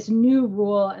 this new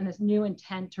rule and this new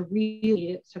intent to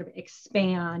really sort of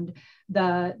expand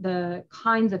the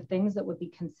kinds of things that would be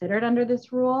considered under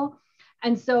this rule.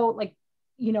 And so,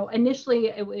 initially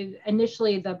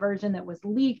the version that was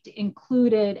leaked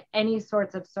included any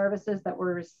sorts of services that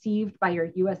were received by your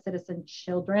US citizen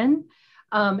children.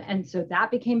 And so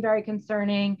that became very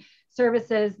concerning.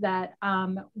 Services that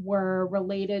were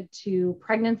related to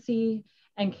pregnancy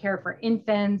and care for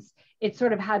infants. It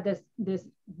sort of had this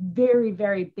very,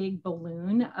 very big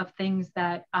balloon of things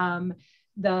that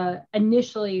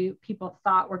initially people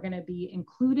thought were going to be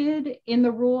included in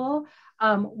the rule.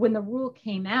 When the rule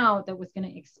came out that was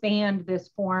going to expand this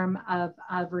form of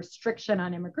restriction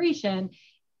on immigration,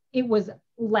 it was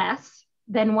less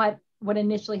than what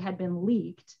initially had been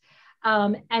leaked.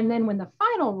 And then when the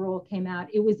final rule came out,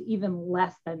 it was even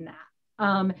less than that.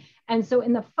 And so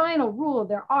in the final rule,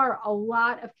 there are a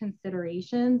lot of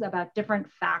considerations about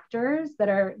different factors that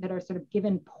are sort of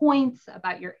given points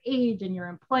about your age and your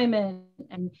employment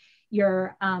and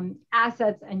your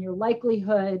assets and your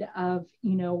likelihood of,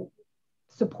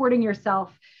 supporting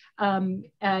yourself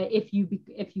if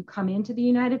you come into the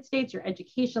United States, your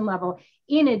education level,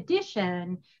 in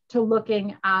addition to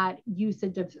looking at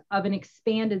usage of an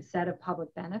expanded set of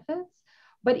public benefits.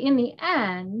 But in the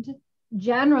end,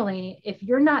 generally, if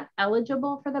you're not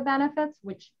eligible for the benefits,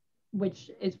 which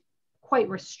is quite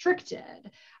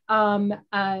restricted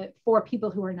for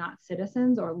people who are not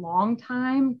citizens or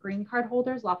longtime green card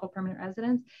holders, lawful permanent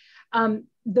residents,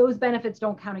 those benefits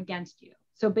don't count against you.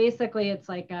 So basically, it's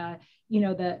like the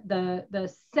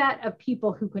set of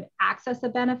people who could access a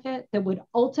benefit that would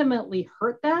ultimately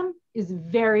hurt them is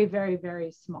very, very,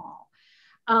 very small,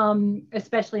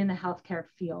 especially in the healthcare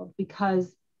field,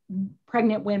 because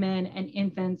pregnant women and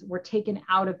infants were taken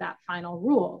out of that final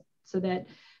rule so that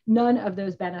none of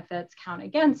those benefits count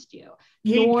against you.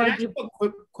 Hey, can I ask a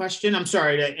quick question? I'm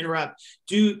sorry to interrupt.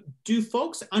 Do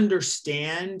folks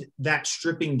understand that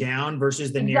stripping down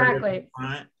versus the narrative?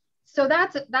 Exactly. So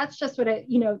that's just what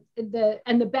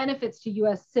the benefits to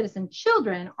US citizen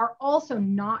children are also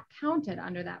not counted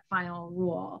under that final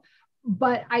rule.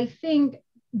 But I think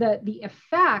that the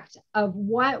effect of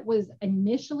what was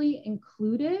initially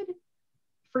included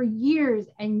for years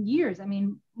and years, I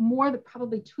mean, more than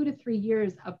probably 2 to 3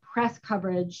 years of press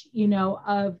coverage,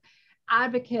 of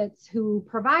advocates who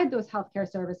provide those healthcare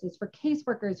services, for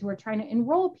caseworkers who are trying to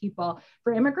enroll people,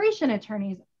 for immigration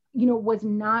attorneys, was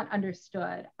not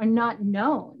understood or not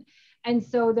known. And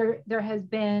so there has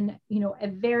been, a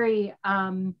very,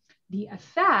 the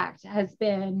effect has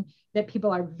been that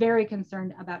people are very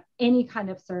concerned about any kind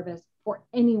of service for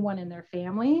anyone in their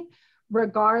family,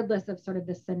 regardless of sort of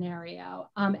the scenario,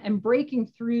 and breaking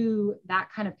through that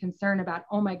kind of concern about,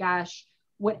 oh my gosh,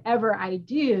 whatever I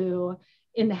do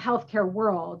in the healthcare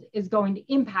world is going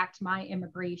to impact my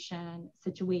immigration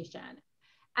situation.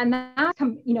 And that's,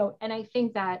 and I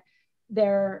think that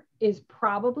there is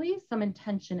probably some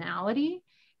intentionality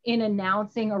in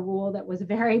announcing a rule that was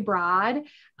very broad,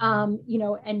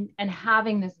 and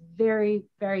having this very,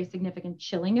 very significant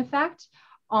chilling effect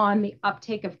on the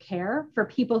uptake of care for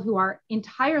people who are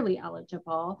entirely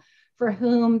eligible, for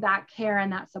whom that care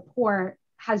and that support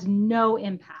has no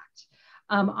impact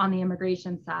on the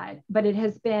immigration side. But it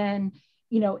has been,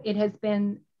 it has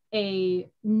been a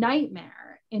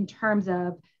nightmare in terms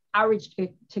of outreach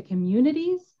to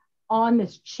communities on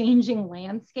this changing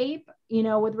landscape,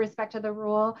 with respect to the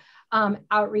rule,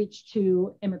 outreach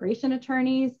to immigration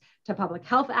attorneys, to public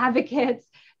health advocates,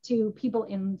 to people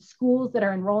in schools that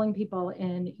are enrolling people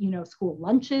in, school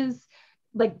lunches,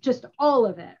 like just all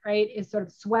of it, right, is sort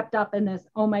of swept up in this,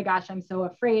 oh my gosh, I'm so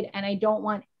afraid. And I don't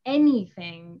want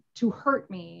anything to hurt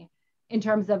me in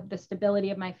terms of the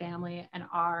stability of my family and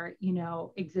our,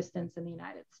 existence in the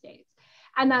United States.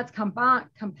 And that's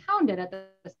compounded at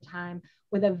this time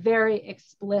with a very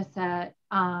explicit,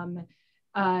 messaging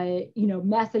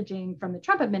from the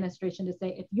Trump administration to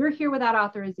say, if you're here without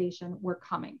authorization, we're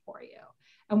coming for you.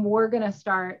 And we're going to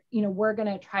start, we're going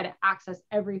to try to access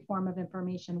every form of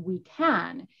information we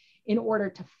can in order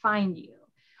to find you.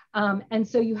 And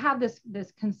so you have this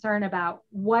concern about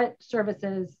what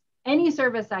services, any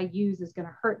service I use is going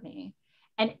to hurt me.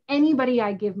 And anybody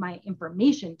I give my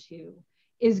information to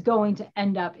is going to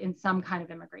end up in some kind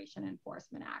of immigration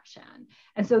enforcement action.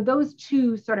 And so those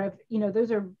two sort of,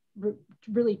 those are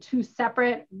really two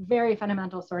separate, very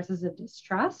fundamental sources of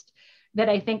distrust that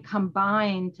I think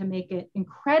combine to make it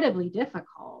incredibly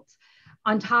difficult,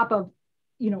 on top of,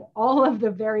 all of the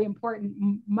very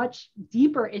important, much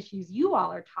deeper issues you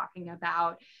all are talking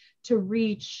about, to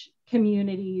reach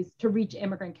communities, to reach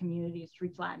immigrant communities, to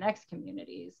reach Latinx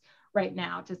communities right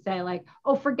now, to say like,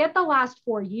 oh, forget the last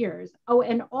 4 years. Oh,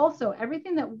 and also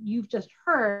everything that you've just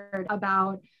heard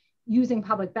about using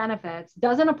public benefits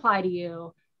doesn't apply to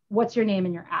you. What's your name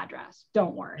and your address?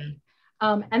 Don't worry.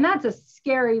 And that's a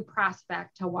scary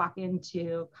prospect to walk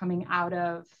into coming out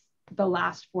of the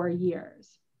last 4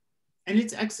 years. And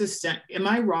it's existential. Am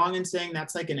I wrong in saying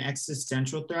that's like an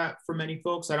existential threat for many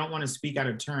folks? I don't want to speak out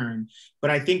of turn,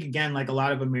 but I think, again, like a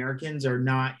lot of Americans are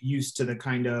not used to the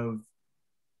kind of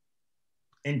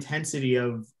intensity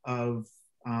of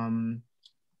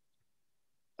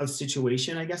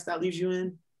situation, I guess, that leaves you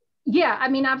in. Yeah, I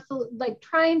mean, absolutely. Like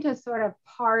trying to sort of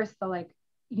parse the, like,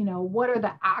 what are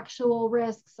the actual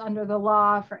risks under the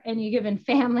law for any given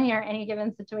family or any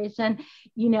given situation,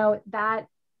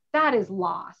 that is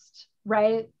lost,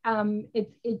 right?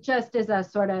 It just is a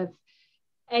sort of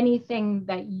anything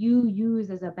that you use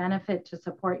as a benefit to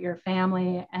support your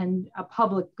family and a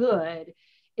public good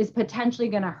is potentially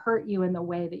going to hurt you in the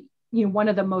way that, one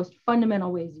of the most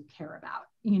fundamental ways you care about,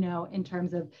 in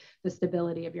terms of the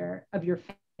stability of your family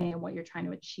and what you're trying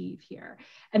to achieve here.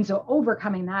 And so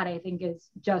overcoming that, I think, is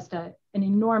just an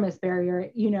enormous barrier.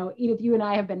 Edith, you and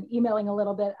I have been emailing a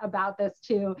little bit about this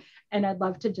too, and I'd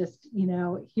love to just,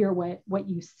 hear what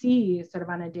you see sort of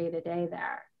on a day-to-day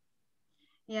there.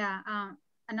 Yeah,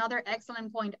 another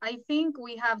excellent point. I think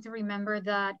we have to remember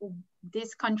that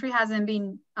this country hasn't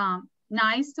been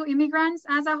nice to immigrants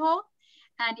as a whole.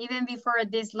 And even before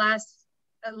this last,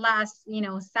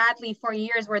 sadly 4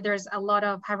 years where there's a lot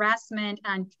of harassment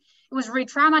and it was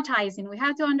re-traumatizing. We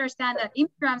have to understand that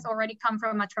immigrants already come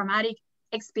from a traumatic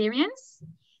experience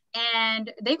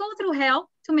and they go through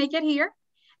hell to make it here.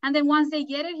 And then once they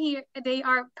get it here, they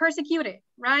are persecuted,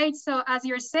 right? So as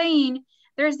you're saying,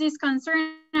 there's this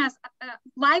concern as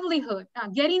livelihood,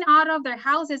 getting out of their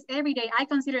houses every day. I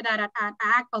consider that an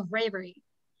act of bravery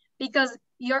because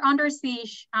you're under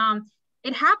siege.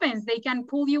 It happens, they can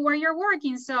pull you where you're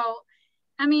working. So,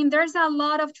 I mean, there's a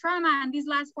lot of trauma and these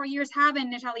last 4 years haven't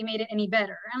necessarily made it any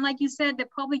better. And like you said, the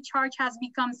public charge has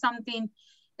become something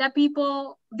that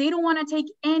people, they don't want to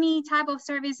take any type of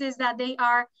services that they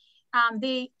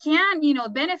can,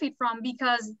 benefit from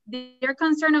because they're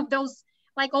concerned of those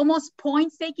like almost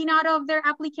points taken out of their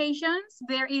applications.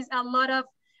 There is a lot of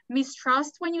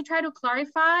mistrust when you try to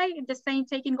clarify. The same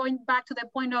going back to the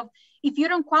point of if you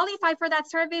don't qualify for that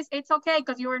service, it's okay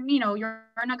because you're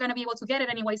not going to be able to get it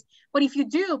anyways. But if you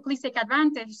do, please take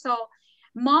advantage. So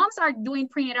moms are doing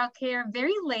prenatal care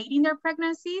very late in their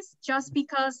pregnancies just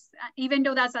because even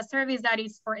though that's a service that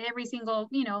is for every single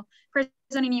person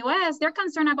in the US, they're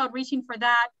concerned about reaching for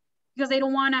that because they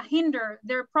don't want to hinder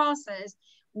their process.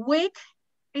 WIC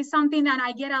is something that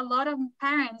I get a lot of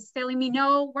parents telling me,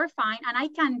 no, we're fine. And I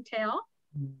can tell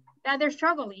that they're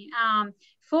struggling.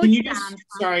 Food Can you stamps, just,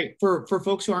 sorry, for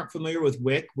folks who aren't familiar with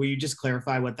WIC, will you just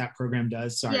clarify what that program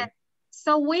does? Sorry. Yeah.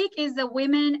 So WIC is the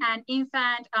Women and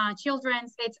Infant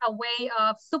Children's. It's a way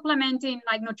of supplementing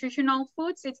like nutritional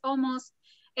foods. It's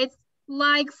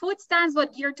like food stamps,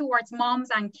 but geared towards moms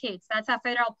and kids. That's a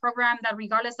federal program that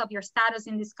regardless of your status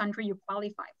in this country, you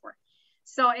qualify for.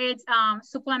 So it's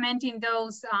supplementing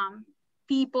those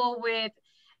people with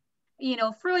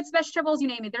fruits, vegetables, you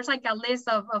name it. There's like a list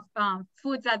of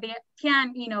foods that they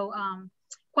can,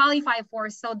 qualify for.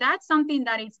 So that's something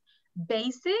that is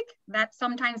basic, that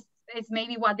sometimes it's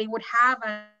maybe what they would have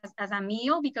as a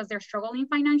meal because they're struggling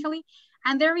financially,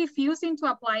 and they're refusing to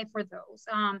apply for those.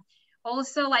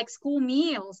 Also like school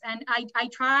meals. And I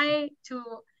try to,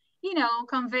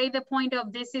 convey the point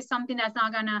of this is something that's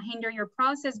not gonna hinder your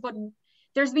process, but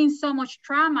there's been so much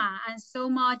trauma and so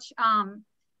much,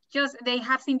 just they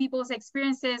have seen people's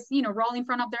experiences, roll in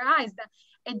front of their eyes. That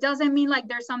it doesn't mean like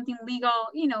there's something legal,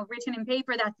 written in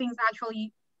paper that things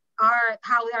actually are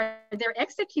how they're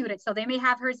executed. So they may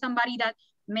have heard somebody that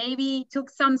maybe took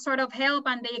some sort of help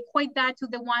and they equate that to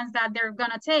the ones that they're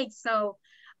gonna take. So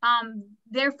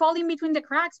they're falling between the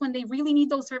cracks when they really need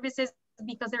those services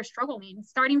because they're struggling,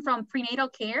 starting from prenatal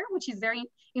care, which is very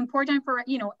important for,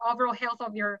 overall health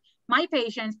of my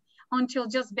patients, until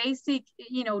just basic,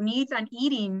 needs and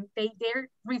eating. They're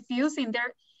refusing,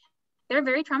 they're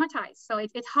very traumatized. So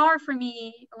it's hard for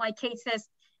me, like Kate says,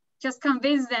 just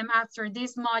convince them after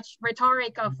this much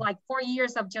rhetoric of like 4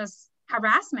 years of just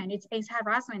harassment. It's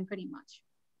harassment pretty much.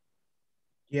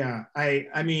 Yeah,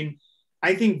 I mean,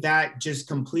 I think that just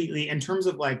completely, in terms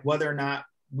of like whether or not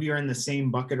we are in the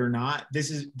same bucket or not,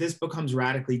 this becomes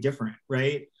radically different,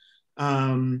 right?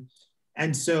 And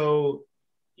so,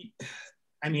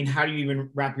 I mean, how do you even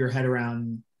wrap your head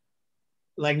around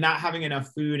like not having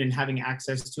enough food and having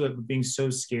access to it, but being so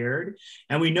scared?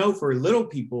 And we know for little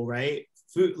people, right,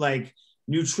 food, like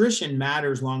nutrition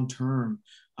matters long-term,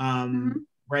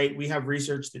 right? We have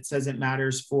research that says it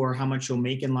matters for how much you'll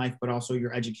make in life, but also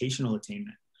your educational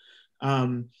attainment.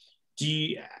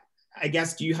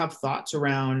 Do you have thoughts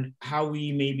around how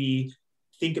we maybe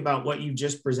think about what you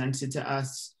just presented to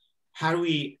us? How do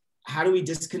we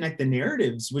disconnect the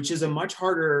narratives, which is a much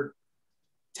harder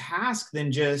task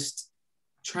than just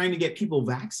trying to get people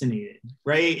vaccinated,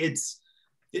 right?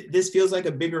 This feels like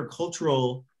a bigger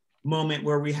cultural moment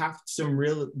where we have some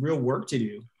real work to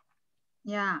do.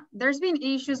 Yeah, there's been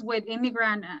issues with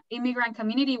immigrant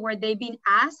community where they've been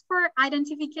asked for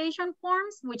identification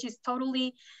forms, which is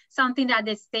totally something that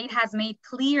the state has made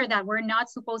clear that we're not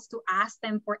supposed to ask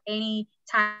them for any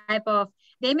type of,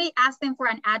 they may ask them for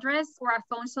an address or a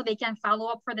phone so they can follow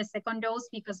up for the second dose,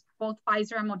 because both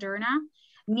Pfizer and Moderna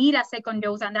need a second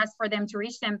dose, and that's for them to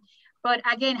reach them. But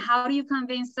again, how do you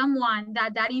convince someone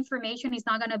that that information is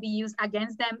not going to be used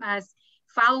against them, as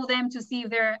follow them to see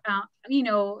their,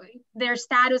 their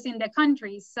status in the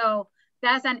country? So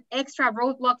that's an extra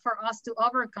roadblock for us to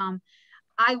overcome.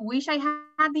 I wish I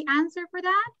had the answer for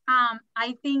that.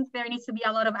 I think there needs to be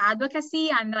a lot of advocacy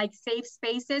and like safe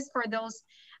spaces for those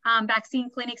vaccine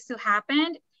clinics to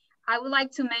happen. I would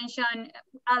like to mention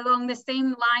along the same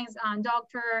lines,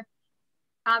 Dr.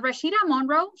 Rashida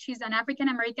Monroe. She's an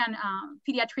African-American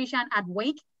pediatrician at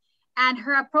Wake. And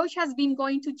her approach has been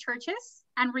going to churches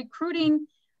and recruiting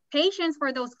patients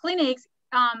for those clinics,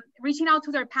 reaching out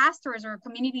to their pastors or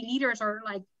community leaders or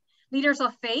like leaders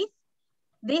of faith.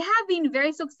 They have been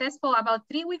very successful. About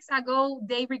 3 weeks ago,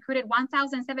 they recruited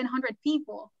 1,700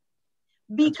 people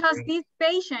because these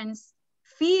patients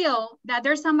feel that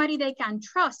there's somebody they can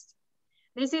trust.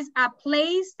 This is a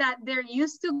place that they're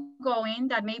used to going,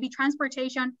 that maybe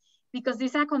transportation, because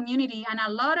this is a community, and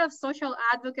a lot of social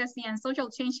advocacy and social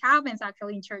change happens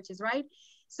actually in churches, right?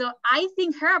 So I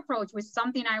think her approach was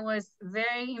something I was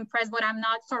very impressed, but I'm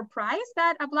not surprised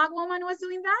that a Black woman was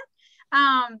doing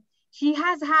that. She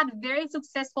has had very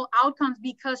successful outcomes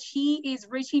because she is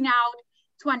reaching out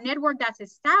to a network that's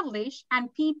established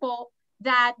and people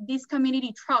that this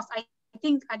community trusts. I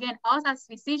think, again, us as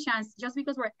physicians, just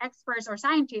because we're experts or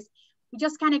scientists, we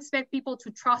just can't expect people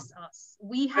to trust us.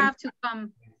 We have to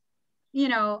come,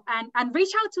 and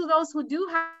reach out to those who do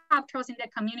have trust in the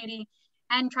community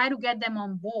and try to get them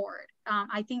on board.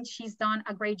 I think she's done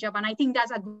a great job. And I think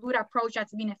that's a good approach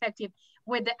that's been effective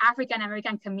with the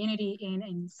African-American community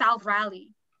in South Raleigh.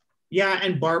 Yeah,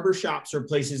 and barbershops are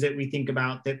places that we think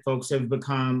about that folks have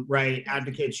become, right,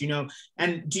 advocates,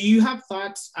 And do you have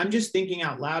thoughts? I'm just thinking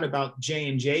out loud about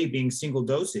J&J being single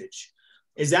dosage.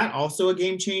 Is that also a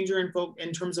game changer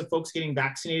in terms of folks getting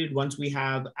vaccinated once we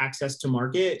have access to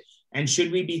market? And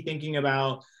should we be thinking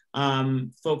about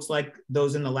folks like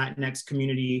those in the Latinx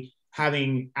community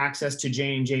having access to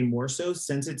J&J more so,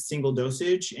 since it's single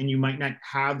dosage and you might not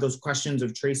have those questions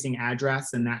of tracing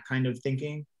address and that kind of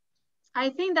thinking? I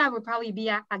think that would probably be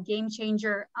a game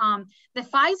changer. The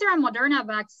Pfizer and Moderna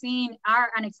vaccine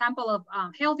are an example of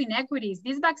health inequities.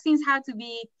 These vaccines had to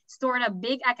be stored at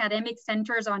big academic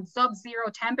centers on sub-zero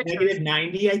temperatures.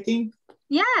 -90, I think.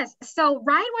 Yes. So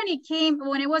right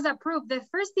when it was approved, the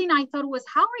first thing I thought was,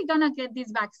 how are we gonna get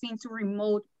this vaccine to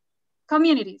remote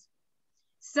communities.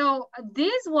 So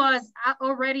this was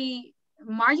already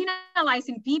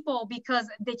marginalizing people because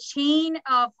the chain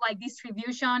of like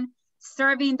distribution,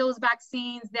 serving those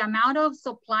vaccines, the amount of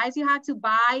supplies you had to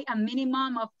buy, a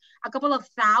minimum of a couple of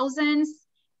thousands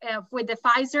with the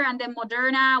Pfizer and then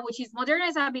Moderna, Moderna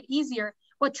is a bit easier,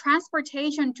 but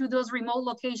transportation to those remote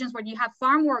locations where you have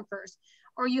farm workers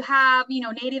or you have,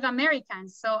 Native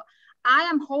Americans. So I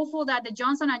am hopeful that the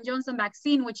Johnson & Johnson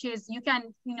vaccine, which is, you can,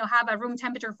 have a room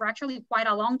temperature for actually quite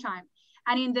a long time.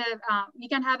 And you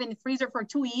can have in the freezer for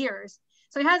 2 years.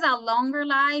 So it has a longer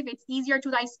life. It's easier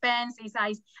to dispense. It's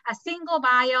a single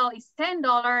vial. It's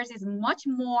 $10. It's much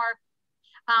more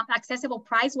accessible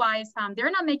price-wise.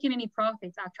 They're not making any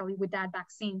profits actually with that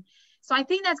vaccine. So I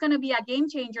think that's going to be a game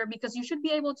changer because you should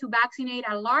be able to vaccinate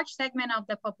a large segment of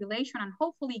the population and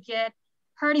hopefully get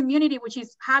herd immunity, which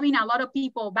is having a lot of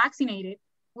people vaccinated,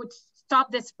 would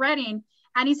stop the spreading.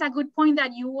 And it's a good point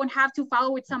that you won't have to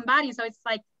follow with somebody. So it's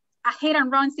like a hit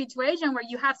and run situation where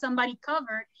you have somebody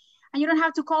covered and you don't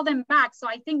have to call them back. So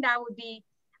I think that would be,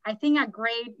 a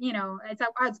great,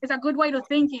 it's a good way to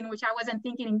thinking, which I wasn't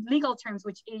thinking in legal terms,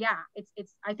 which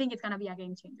I think it's going to be a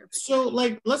game changer. So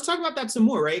let's talk about that some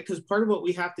more, right? Because part of what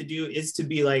we have to do is to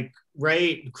be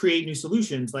create new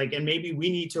solutions. And maybe we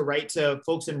need to write to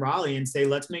folks in Raleigh and say,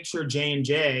 let's make sure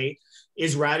J&J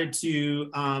is routed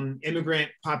to immigrant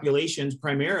populations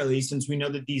primarily, since we know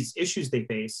that these issues they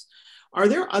face. Are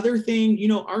there other things,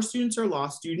 our students are law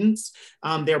students,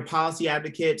 they're policy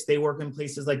advocates, they work in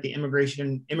places like the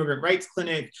Immigrant Rights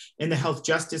Clinic, in the Health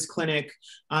Justice Clinic.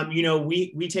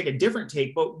 We take a different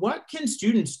take, but what can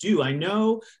students do? I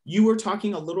know you were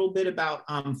talking a little bit about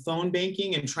phone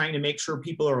banking and trying to make sure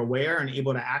people are aware and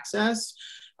able to access.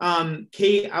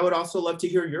 Kate, I would also love to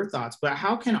hear your thoughts, but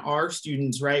how can our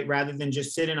students, right, rather than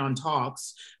just sit in on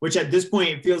talks, which at this point,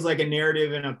 it feels like a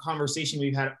narrative and a conversation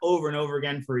we've had over and over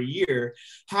again for a year,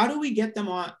 how do we get them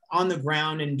on the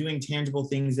ground and doing tangible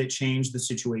things that change the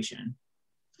situation?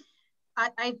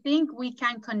 I think we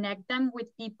can connect them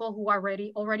with people who are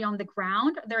already on the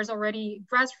ground. There's already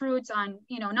grassroots and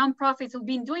nonprofits who've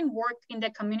been doing work in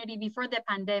the community before the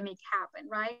pandemic happened,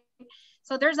 right?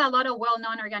 So there's a lot of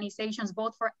well-known organizations,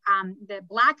 both for the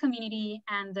Black community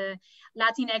and the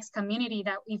Latinx community,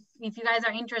 that if you guys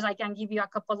are interested, I can give you a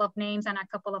couple of names and a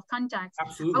couple of contacts.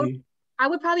 Absolutely. I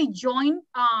would probably join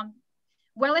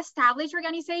well-established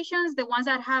organizations, the ones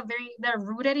that they're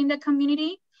rooted in the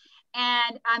community.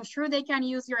 And I'm sure they can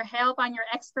use your help and your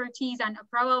expertise and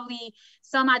probably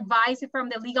some advice from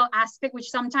the legal aspect, which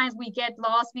sometimes we get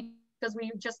lost because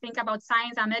we just think about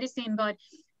science and medicine, but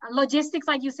logistics,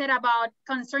 like you said, about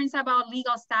concerns about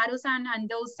legal status and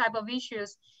those type of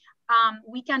issues.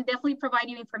 We can definitely provide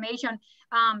you information.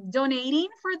 Donating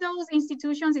for those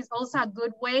institutions is also a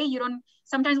good way.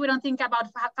 Sometimes we don't think about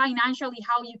financially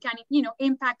how you can,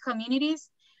 impact communities.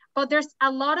 But there's a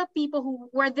lot of people who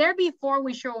were there before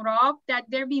we showed up, that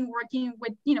they've been working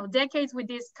with, decades with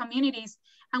these communities,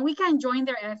 and we can join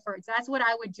their efforts. That's what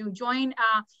I would do. Join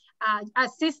a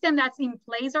system that's in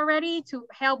place already to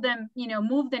help them,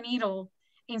 move the needle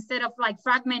instead of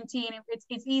fragmenting.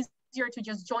 It's easier to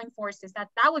just join forces. That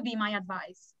would be my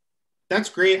advice. That's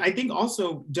great. I think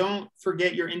also don't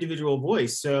forget your individual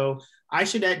voice. So I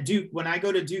should at Duke, when I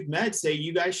go to Duke Med, say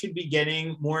you guys should be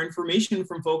getting more information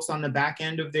from folks on the back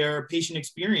end of their patient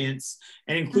experience,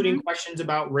 and including questions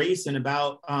about race and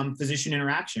about physician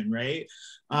interaction, right?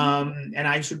 And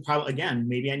I should probably, again,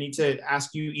 maybe I need to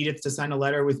ask you, Edith, to sign a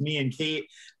letter with me and Kate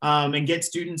and get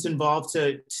students involved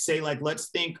to say, let's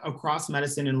think across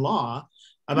medicine and law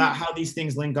about how these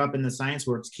things link up in the science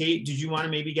works. Kate, did you want to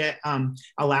maybe get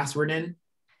a last word in?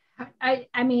 I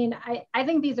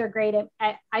think these are great.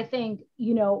 I think,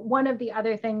 one of the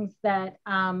other things that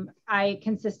I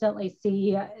consistently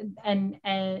see and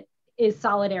is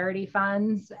solidarity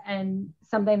funds, and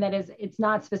something that it's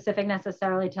not specific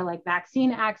necessarily to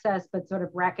vaccine access, but sort of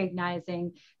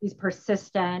recognizing these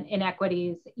persistent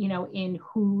inequities, in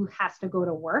who has to go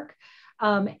to work.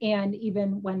 And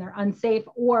even when they're unsafe,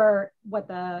 or what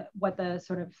the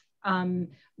sort of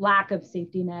lack of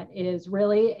safety net is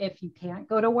really if you can't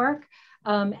go to work.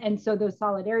 And so those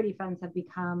solidarity funds have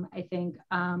become, I think,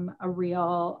 a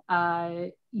real,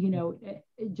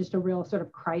 just a real sort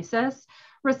of crisis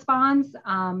response.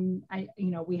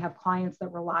 We have clients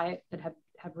that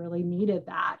have really needed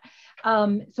that.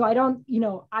 So I don't,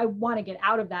 I want to get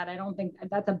out of that. I don't think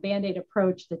that's a Band-Aid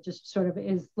approach that just sort of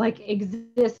is like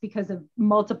exists because of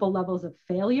multiple levels of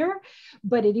failure,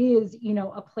 but it is,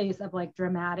 a place of like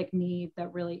dramatic need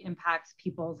that really impacts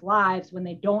people's lives when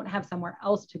they don't have somewhere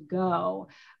else to go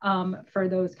for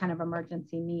those kind of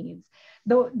emergency needs.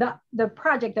 The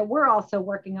project that we're also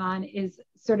working on is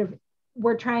sort of,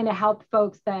 we're trying to help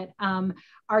folks that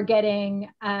are getting,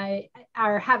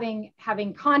 are having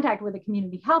contact with a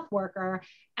community health worker.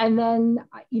 And then,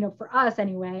 for us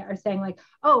anyway, are saying like,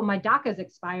 oh, my DACA's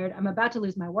expired. I'm about to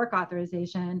lose my work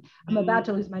authorization. I'm about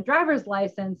to lose my driver's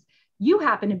license. You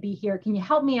happen to be here. Can you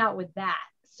help me out with that?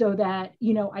 So that,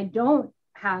 I don't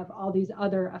have all these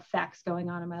other effects going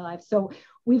on in my life. So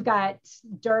we've got,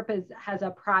 DERP has a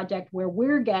project where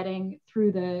we're getting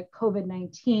through the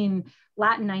COVID-19,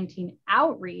 Latin-19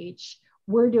 outreach,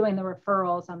 we're doing the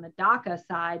referrals on the DACA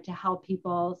side to help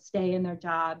people stay in their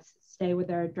jobs, stay with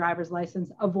their driver's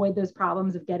license, avoid those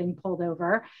problems of getting pulled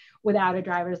over without a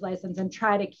driver's license, and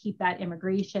try to keep that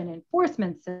immigration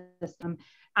enforcement system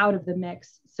out of the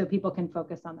mix so people can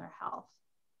focus on their health.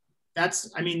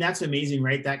 That's amazing,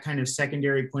 right? That kind of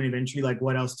secondary point of entry, like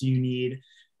what else do you need?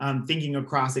 Thinking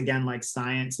across again, like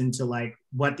science into like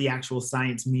what the actual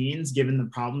science means, given the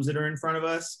problems that are in front of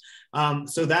us.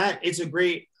 So that it's a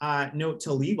great note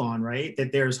to leave on, right?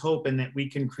 That there's hope and that we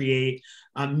can create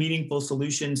meaningful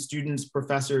solutions, students,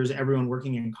 professors, everyone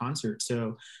working in concert.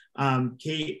 So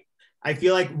Kate, I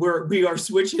feel like we are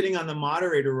switch hitting on the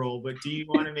moderator role, but do you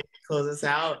want to maybe close us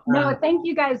out? No, thank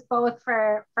you guys both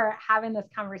for having this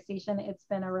conversation. It's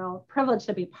been a real privilege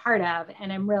to be part of,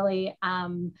 and I'm really,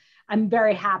 I'm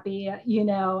very happy,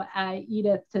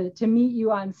 Edith, to meet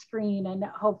you on screen and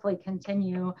hopefully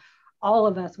continue all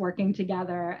of us working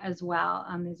together as well.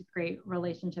 These great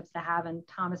relationships to have, and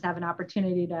Thomas have an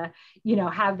opportunity to,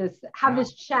 have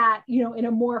this chat, in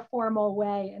a more formal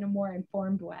way, in a more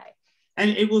informed way. And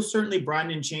it will certainly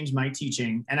broaden and change my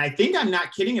teaching. And I think I'm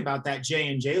not kidding about that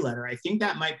J&J letter. I think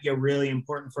that might be a really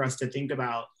important for us to think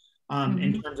about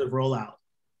in terms of rollout.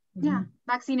 Yeah,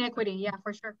 vaccine equity. Yeah,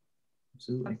 for sure.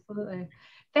 Absolutely.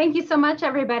 Thank you so much,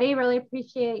 everybody. Really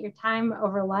appreciate your time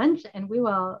over lunch, and we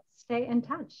will stay in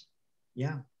touch.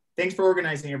 Yeah. Thanks for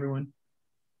organizing, everyone.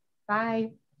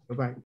 Bye. Bye-bye.